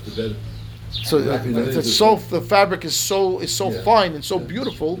package. What's the better? So the fabric is so fine and so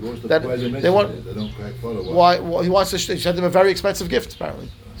beautiful that they want. They don't quite follow. Why he wants to? He sent him a very expensive gift. Apparently,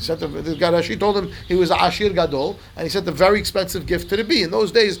 he sent him, the guy. She told him he was a ashir gadol, and he sent a very expensive gift to the bee. In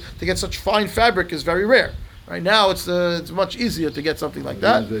those days, to get such fine fabric is very rare. Right now, it's much easier to get something like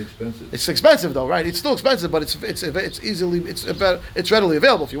that. It's very expensive. It's expensive though, right? It's still expensive, but it's readily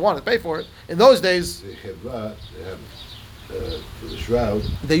available if you want to pay for it. In those days, They have for the shroud.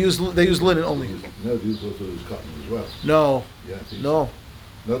 they use linen only. They use also use cotton as well. No, Yeah, I think no,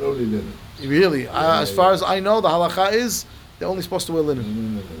 so. Not only linen. really. As far as I know, the halacha is they're only supposed to wear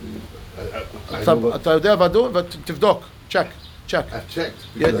linen. No. I know what- Tivdok, check. I've checked.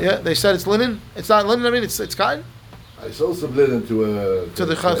 Yeah, because yeah. They said it's linen. It's not linen. I mean, it's cotton. I sold some linen to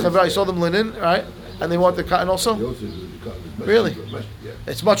The chavra, I saw them linen, right? And they want the cotton They also. also do the cotton. It's much Really? cheaper, yeah.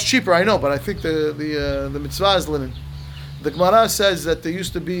 It's much cheaper, I know, but I think the mitzvah is linen. The Gemara says that there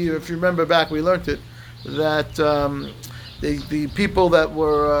used to be, if you remember back, we learned it, that the people that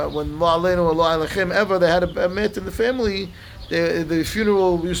were when lo aleinu or lo alechem ever they had a met in the family. The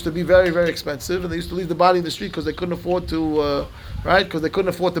funeral used to be very, very expensive, and they used to leave the body in the street because they couldn't afford to, right? Because they couldn't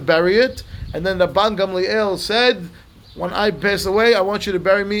afford to bury it. And then Rabban Gamliel said, "When I pass away, I want you to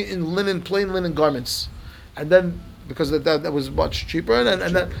bury me in plain linen garments." And then because that was much cheaper,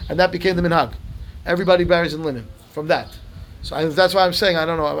 and that became the minhag. Everybody buries in linen from that. So that's why I'm saying I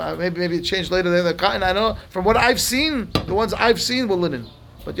don't know. Maybe it changed later than the cotton. I don't know. From what I've seen, the ones I've seen were linen.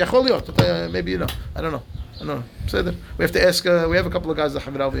 But yachol maybe you know. I don't know. So we have to ask. We have a couple of guys that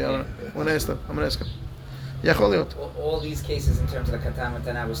have it. I want to ask them. I'm going to ask them. Yachol All these cases in terms of the katan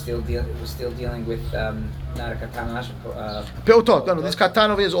matana, we're still dealing with not a katan Peutot. No, this katan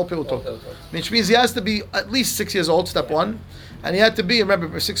over here is all peutot. peutot. Which means he has to be at least 6 years old. Step one, and he had to be.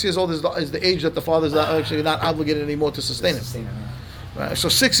 Remember, 6 years old is the age that the father's actually not obligated anymore to sustain him. Right, so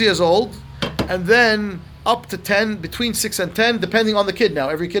 6 years old, and then up to 10, between 6 and 10, depending on the kid. Now,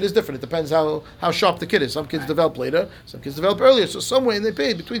 every kid is different. It depends how sharp the kid is. Some kids develop later, some kids develop earlier. So somewhere in the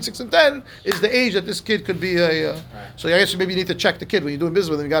period between 6 and 10 is the age that this kid could be a. So I guess maybe you need to check the kid when you're doing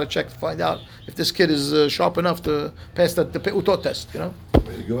business with him. You got to check to find out if this kid is sharp enough to pass the peutot test. You know.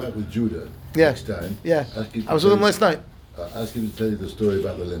 When you go out with Judah Next time, I was with him last night. Ask him to tell you the story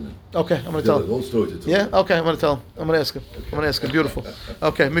about the linen. Okay, I'm going to tell The him. whole story to tell Yeah. Okay, I'm going to tell him. I'm going to ask him. I'm going to ask him. Beautiful.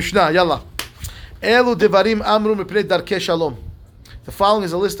 Okay, Mishnah. Yalla. Elu devarim amru mipnei darkei shalom. The following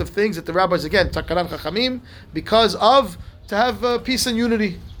is a list of things that the rabbis, again, takaran chachamim, because of to have peace and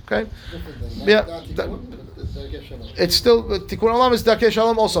unity. Okay. Yeah. It's still tikkun olam is darkei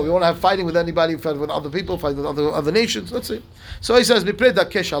shalom. Also, we won't have fighting with anybody, fight with other people, fight with other nations. Let's see. So he says, mipnei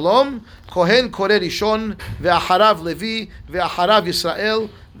darkei shalom, kohen koreh rishon ve'acharav Levi ve'acharav Yisrael.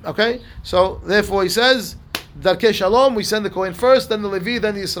 Okay. So therefore he says, darkei shalom. We send the kohen first, then the Levi,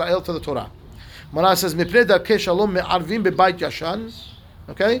 then the Israel to the Torah. Mara says, "Mipnei darkei shalom me'arvim bebayit yashan."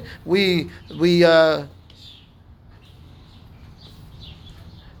 Okay, we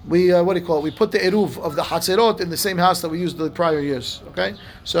what do you call it? We put the eruv of the chatzerot in the same house that we used the prior years. Okay,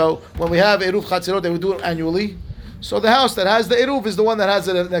 so when we have eruv chatzerot, they would do it annually. So the house that has the eruv is the one that has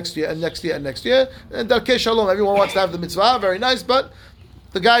it next year and next year and next year. And darkei shalom, everyone wants to have the mitzvah, very nice, but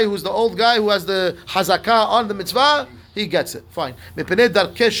the guy who's the old guy who has the hazakah on the mitzvah, he gets it. Fine. Mipnei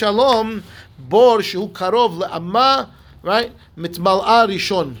darkei shalom. Bor shehu karov le'amma, right? Mitmal'a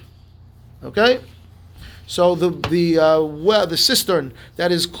rishon. Okay, so the cistern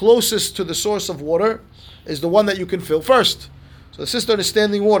that is closest to the source of water is the one that you can fill first. So the cistern is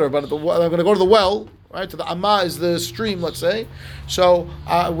standing water, but I'm going to go to the well, right? To the amma is the stream, let's say. So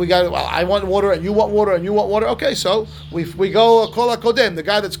I want water, and you want water, and you want water. Okay, so we go kol hakodem. The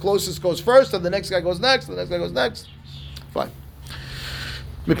guy that's closest goes first, and the next guy goes next, and the next guy goes next. Fine.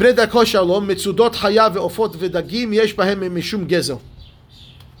 מפני דרכו שלום, מצודות חיה ועופות ודגים, יש בהם משום גזל.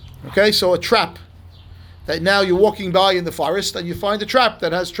 Okay, so a trap. That now you're walking by in the forest and you find a trap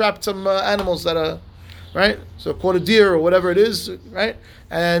that has trapped some animals that are, right? So caught a deer or whatever it is, right?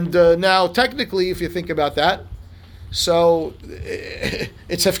 And now technically, if you think about that, so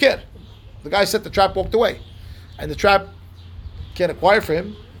it's hefker. The guy set the trap, walked away. And the trap can't acquire for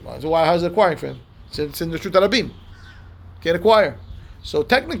him. So how's it acquiring for him? It's in the Shut Arabim. Can't acquire. So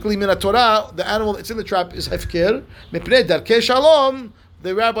technically, min Torah, the animal that's in the trap is hefker. Mipnei darkei shalom,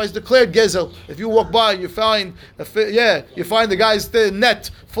 the rabbis declared gezel. If you walk by and you find you find the guy's net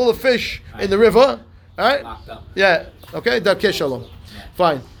full of fish in the river, all right? Locked up. Yeah, okay, darkei shalom.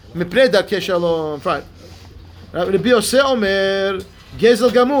 Fine. Mipnei darkei shalom. Fine. Rabbi Yosef Omer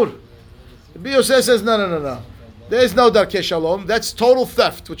gezel gamur. Rabbi Yosef says no. There is no darkei shalom. That's total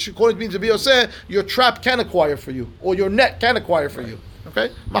theft, which according to Rabbi Yosef, your trap can acquire for you, or your net can acquire for you.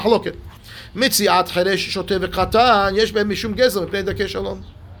 Okay, mahloket. Mitziat cheresh shoteh v'katan yesh behem mishum gezel mipnei darkei shalom.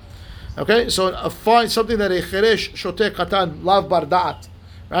 Okay, so find something that a cheresh shoteh katan lav bar da'at,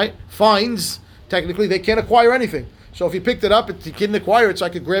 right? Finds technically they can't acquire anything. So if he picked it up, he couldn't acquire it, so I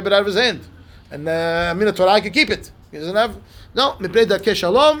could grab it out of his hand, and the Torah I could keep it. He doesn't have no mipnei darkei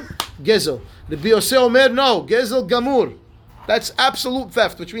shalom gezel. Rabbi Yosef Omer, no, gezel gamur. That's absolute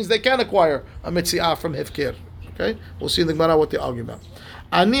theft, which means they can acquire a mitziah from hefker. Okay, we'll see in the Gemara what they argue about.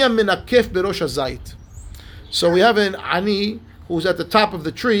 Ani minakef berosh hazayit. So we have an ani who's at the top of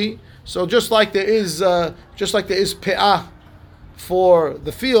the tree. So just like there is pe'ah for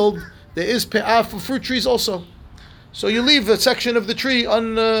the field, there is pe'ah for fruit trees also. So you leave a section of the tree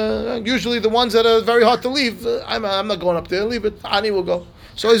on usually the ones that are very hard to leave. I'm not going up there. Leave it. Ani will go.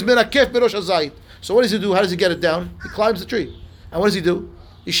 So he's minakef berosh hazayit. So what does he do? How does he get it down? He climbs the tree. And what does he do?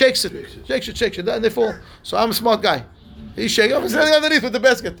 He shakes it, and they fall. So I'm a smart guy. He shakes. I'm standing underneath with the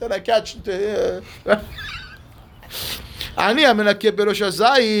basket, and I catch it. אני המנקה בראש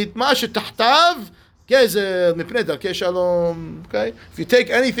הזית, מה שתחתיו, גזל, מפני דרכי שלום. Okay? If you take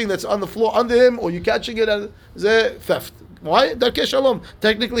anything that's on the floor under him, or you're catching it, זה theft. Why? דרכי שלום.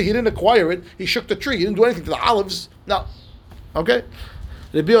 Technically, he didn't acquire it. He shook the tree. He didn't do anything to the olives. No. Okay?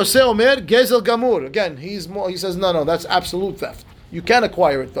 Rabbi Yosef Omer, gezel gamur. Again, he says, no, that's absolute theft. You can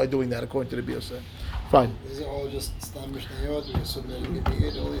acquire it by doing that, according to Rabbi Yosef. Fine. Is it all just stam mishnayot? We assume that it can be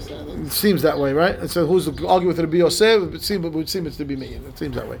it, all these kind of things? It seems that way, right? And so who's arguing with Rabbi Yosef? It would seem it's to be me. It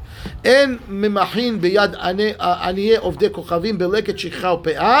seems that way. En mimachin biyad aniyeh ovdei kochavim beleket shikha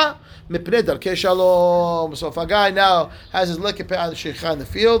u'pe'ah mipnei darkei shalom. So if a guy now has his leket pe'ah shikha in the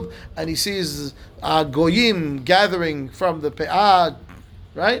field, and he sees goyim gathering from the pe'ah,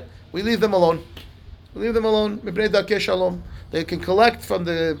 right? We leave them alone. Mipnei darkei shalom. They can collect from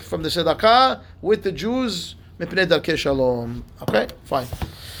the tzedakah with the Jews. Mipnei darkei shalom. Okay, fine.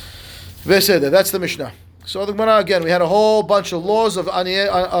 Veseder. That's the Mishnah. So the Gemara again. We had a whole bunch of laws of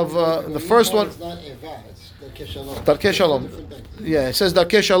the first one. It's not eva. It's darkei shalom. Darkei shalom. Yeah, it says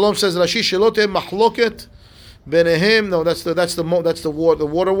darkei shalom. Says Rashi shelote mahloket benehem. No, that's the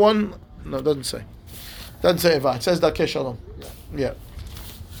water one. No, it doesn't say. Doesn't say eva. It says darkei shalom. Yeah.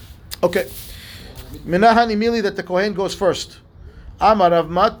 Okay. Minahan imili that the Kohen goes first. Amar Rav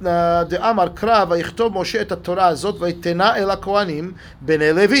Matna de Amar Kra vayichtov Moshe et Torah azot vayitena el haKohanim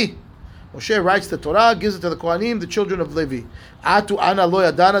bnei Levi. Moshe writes the Torah, gives it to the Kohanim, the children of Levi. Atu ana lo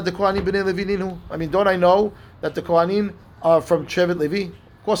yadana de Kohanim bnei Levi ninu. I mean, don't I know that the Kohanim are from Shevet Levi?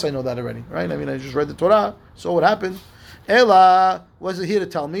 Of course I know that already, right? I mean, I just read the Torah, so what happened? Ela, what is it here to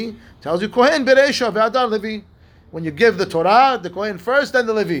tell me? Tells you Kohen bereisha ve'adar Levi. When you give the Torah, the Kohen first, then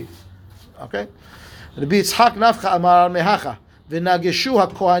the Levi. Okay? Rabbi Yitzchak Nafcha Amar Mehacha V'nageshu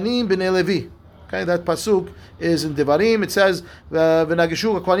HaKohanim B'nei Levi. Okay, that pasuk is in Devarim. It says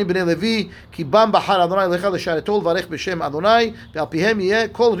V'nageshu HaKohanim B'nei Levi Ki bam b'char Adonai lecha l'sharetol v'arech b'shem Adonai v'al pihem yeh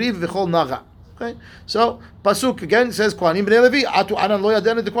kol riv v'chol naga. Okay, so pasuk again says Kohanim B'nei Levi. Atu anan lo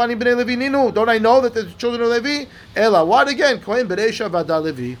yadenu the Kohanim B'nei Levi ninu. Don't I know that the children of Levi? Ela, what again? Kohen Bereisha v'adar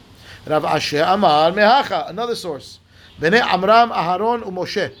Levi. Rav Asher Amar Mehacha. Another source. B'nei Amram Aharon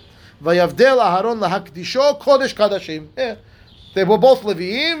u'Moshe. Vayavdel Aharon lahakdisho kodesh kadashim. Yeah. They were both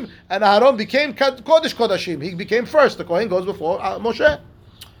Leviim, and Aharon became kodesh kodashim. He became first. The Kohen goes before Moshe.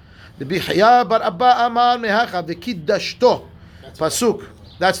 The Bichya bar Abba Amar mehacha v'kiddashto. Pasuk.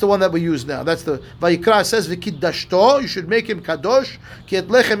 That's the one that we use now. That's the Vayikra says v'kiddashto. You should make him kadosh. Ki et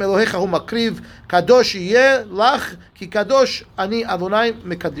lechem Elohecha hu makriv kadosh yeh lach ki kadosh ani Adonai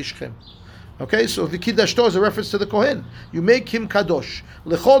mekadishchem. Okay, so v'kiddashto is a reference to the Kohen. You make him kadosh.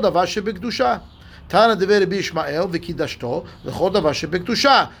 L'chol davar shebekdusha. Tana dever Rabbi Ishmael v'kiddashto l'chol davar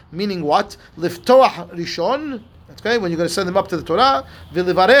shebekdusha. Meaning what? Liftoach rishon. Okay, when you're going to send them up to the Torah,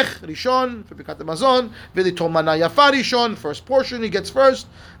 v'livarech rishon for Birkat Hamazon, v'litom mana yafa rishon, first portion he gets first.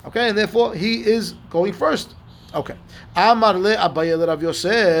 Okay, and therefore he is going first. Okay. Amar le Abaye le Rav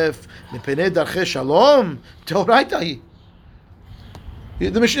Yosef mipnei darchei shalom teoraita hi.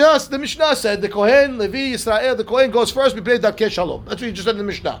 The Mishnah said the Kohen, Levi, Yisrael, the Kohen goes first, we play Darkei Shalom. That's what you just said in the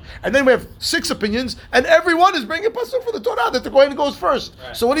Mishnah. And then we have 6 opinions, and everyone is bringing a pasuk for the Torah that the Kohen goes first.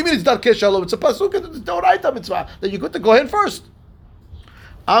 Right. So what do you mean it's Darkei Shalom? It's a pasuk in the Deoraita mitzvah that you go to Kohen first.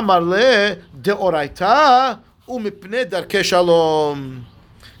 Amar le Deoraita umipnei darkei shalom.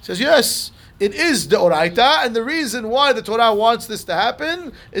 He says, yes, it is the oraita, and the reason why the Torah wants this to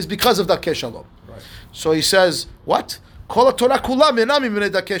happen is because of darkei shalom. Right. So he says, what? Kol Torah kula mena mipnei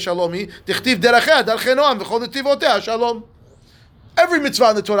darkei shalom hi, dichtiv derechea darkei noam v'chol netivotei shalom. Every mitzvah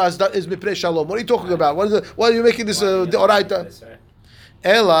in the Torah is mipnei shalom. What are you talking about? Why are you making this the oraita?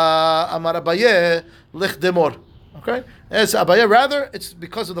 Ela amar Abaye lechdemor. Okay? As Abaye, rather, it's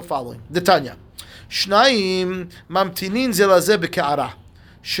because of the following. The Tanya. Shnaim mamtinin ze lazeh beke'ara.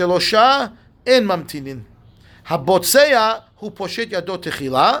 Shelosha en mamtinin. Habotzeya hu poshet yado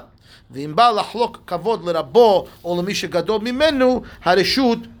techila. ואם בא לחלוק כבוד לרבו או למי שגדול ממנו,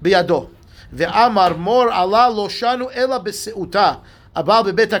 הרשות בידו. ואמר מור עלה לא שנו אלא בסעותה, אבל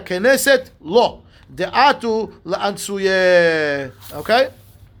בבית הכנסת לא. דעתו לאנסויה. Okay?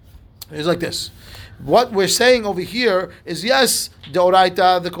 It's like this. What we're saying over here is, yes, the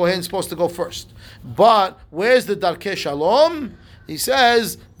oraita, the Kohen is supposed to go first. But where's the Darkei Shalom? He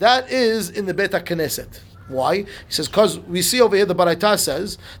says that is in the Beit HaKnesset. Why? He says because we see over here the Baraita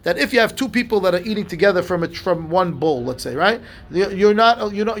says that if you have two people that are eating together from one bowl, let's say, right? You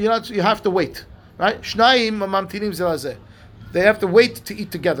have to wait, right? Shnaim mamtinim zelazeh. They have to wait to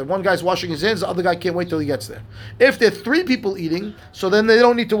eat together. One guy's washing his hands, the other guy can't wait till he gets there. If there are three people eating, so then they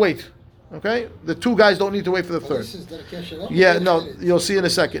don't need to wait. Okay? The two guys don't need to wait for the third. Yeah, no, you'll see in a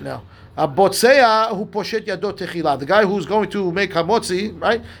second now. Botseya hu poshet yado techila. The guy who's going to make hamotzi,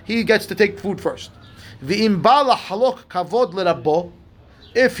 right? He gets to take food first. V'im ba lahalok kavod lerabbo.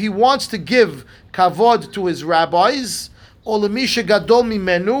 If he wants to give kavod to his rabbis, or lemisha gadol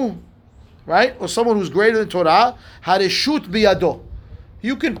mimenu, right? Or someone who's greater than Torah, hareshut biyado.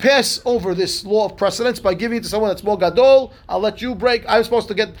 You can pass over this law of precedence by giving it to someone that's more gadol. I'll let you break. I'm supposed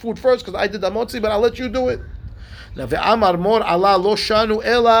to get food first because I did the motzi, but I'll let you do it. Now, ve'amar mor ala lo shanu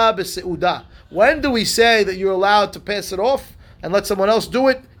ela b'seuda. When do we say that you're allowed to pass it off and let someone else do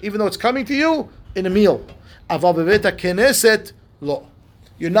it, even though it's coming to you? In a meal. Aval bebeit HaKnesset lo.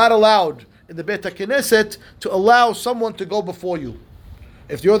 You're not allowed in the Beit HaKnesset to allow someone to go before you.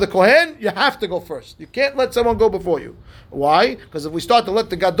 If you're the Kohen, you have to go first. You can't let someone go before you. Why? Because if we start to let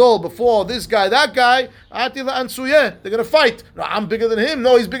the Gadol before this guy, that guy, they're going to fight. No, I'm bigger than him.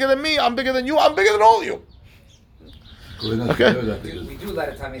 No, he's bigger than me. I'm bigger than you. I'm bigger than all of you. Okay. We do let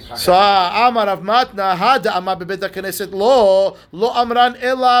it tell me. So Amar Rav Matna Hada Amar bebeit HaKnesset lo amran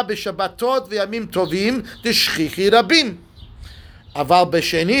ela b'Shabbatot v'yamim tovim d'shchichi rabim. Aval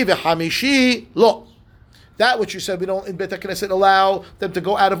b'sheni v'chamishi lo. That which you said we don't in Beit HaKnesset allow them to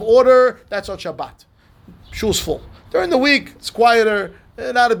go out of order. That's on Shabbat. Shul's full. During the week it's quieter.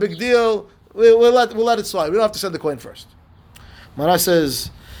 Not a big deal. We'll let it slide. We don't have to send the coin first. Mara says,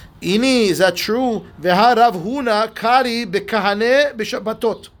 Ini, is that true? Veha Rav Huna kari bekahane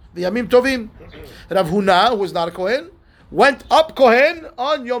b'Shabbatot v'yamim tovim. Rav Huna, who was not a Kohen, went up Kohen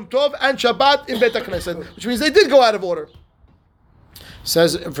on Yom Tov and Shabbat in Beit HaKnesset, which means they did go out of order.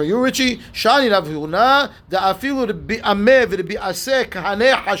 Says for you, Richie, Shani Rav Huna da'afilu Rabbi Ameh v'Rabbi Aseh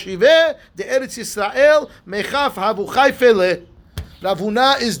kahane hashiveh de'eretz Yisrael mechaf havu chayfele. Rav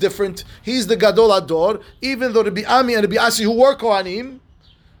Huna is different. He's the Gadol Ador, even though Rabbi Ami and Rabbi Asi, who were Kohanim,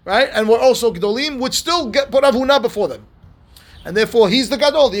 right, and were also Gedolim, would still put Rav Huna before them. And therefore, he's the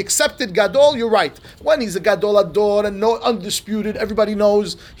Gadol, the accepted Gadol, you're right. When he's a Gadol Ador and no undisputed, everybody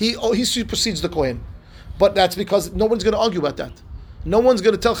knows, he supersedes the Kohen. But that's because no one's going to argue about that. No one's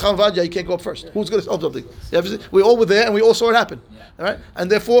going to tell Chavadya you can't go up first. Who's going to tell something? We all were there and we all saw it happen. Yeah. All right?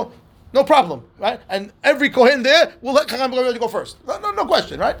 And therefore, no problem, right? And every Kohen there will let Chavadya go first. No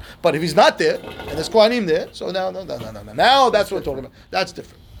question, right? But if he's not there, and there's Kohanim there, so now that's what we're talking about. That's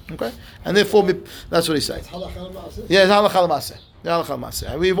different. Okay? And therefore, that's what he's saying. Yeah, it's halakha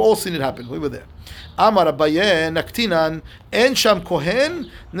l'maseh. We've all seen it happen. We were there. Amar Abaye naktinan en sham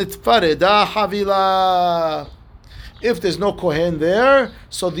kohen nitfareda havila. If there's no kohen there,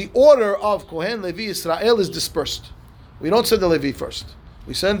 so the order of Kohen Levi Israel is dispersed. We don't send the Levi first.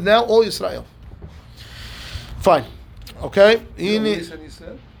 We send now all Israel. Fine. Okay?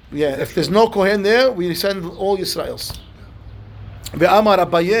 Yeah, if there's no kohen there, we send all Israels. Ve'amar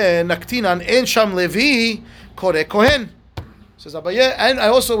Abaye naktinan en sham Levi kore kohen. Says Abaye,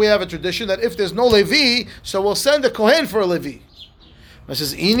 and we have a tradition that if there's no Levi, so we'll send a kohen for a Levi. It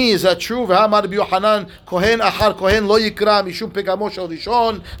says, Ini, is that true? Ve'amar Rabbi Yochanan kohen achar kohen lo yikra mishum pegamo shel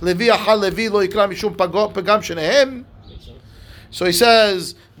rishon, Levi achar Levi lo yikra mishum pegam shenehem. So he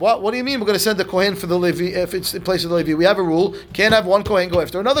says, what do you mean we're going to send the Kohen for the Levi if it's in place of the Levi? We have a rule, can't have one Kohen go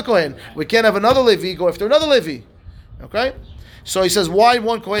after another Kohen. We can't have another Levi go after another Levi. Okay? So he says, why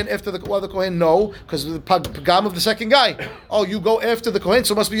one Kohen after the other Kohen? No, because of the pagam of the second guy. Oh, you go after the Kohen,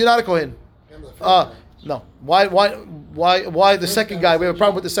 so must be you're not a Kohen. No. Why the second guy? We have a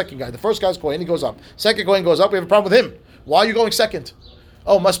problem with the second guy. The first guy's Kohen, he goes up. Second Kohen goes up. We have a problem with him. Why are you going second?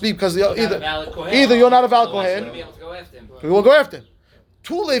 Oh, must be because either you're not a valid Kohen. We will go after him.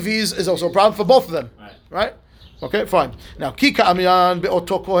 Two Levis is also a problem for both of them. Right? Okay, fine. Now, Kika Amyan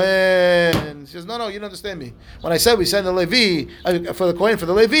be'oto Kohen. He says, no, you don't understand me. When I said we send the Levi for the Kohen for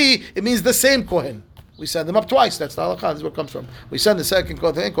the Levi, it means the same Kohen. We send them up twice. That's the halakha. This is where it comes from. We send the second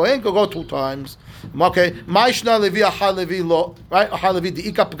Kohen. Kohen can go 2 times. Okay. Ma'ishna Levi achar Levi lo. Right? Achar Levi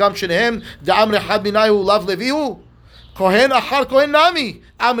di'ika pgam shenehem da'amre had minayu lav Levihu. Kohen achar Kohen nami.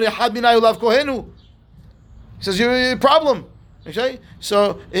 Amre had minayu lav Kohenu. He says, you're a problem. Okay?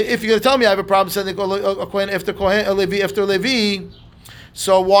 So, if you're going to tell me I have a problem sending a Kohen after Kohen, a Levi after Levi,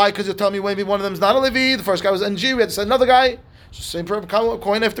 so why? Because you'll tell me maybe one of them is not a Levi, the first guy was NG, we had to send another guy. So same problem,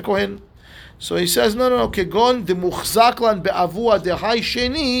 Kohen after Kohen. So he says, no. Kegon de muchzaklan be'avua de hai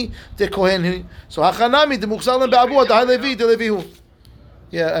sheni de Kohen. So hachanami de muchzaklan be'avua de hai Levi de Levihu.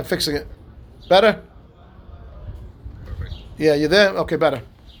 Yeah, I'm fixing it. Better? Yeah, you there? Okay, better.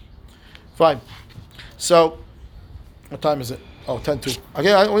 Fine. So, what time is it? Oh, 10-2.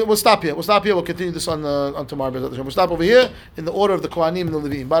 Okay, we'll stop here. We'll continue this on tomorrow. We'll stop over here in the order of the Kohanim and the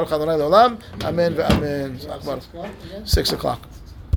Levim. Baruch Adonai Le'olam. Amen ve'amen. 6 o'clock.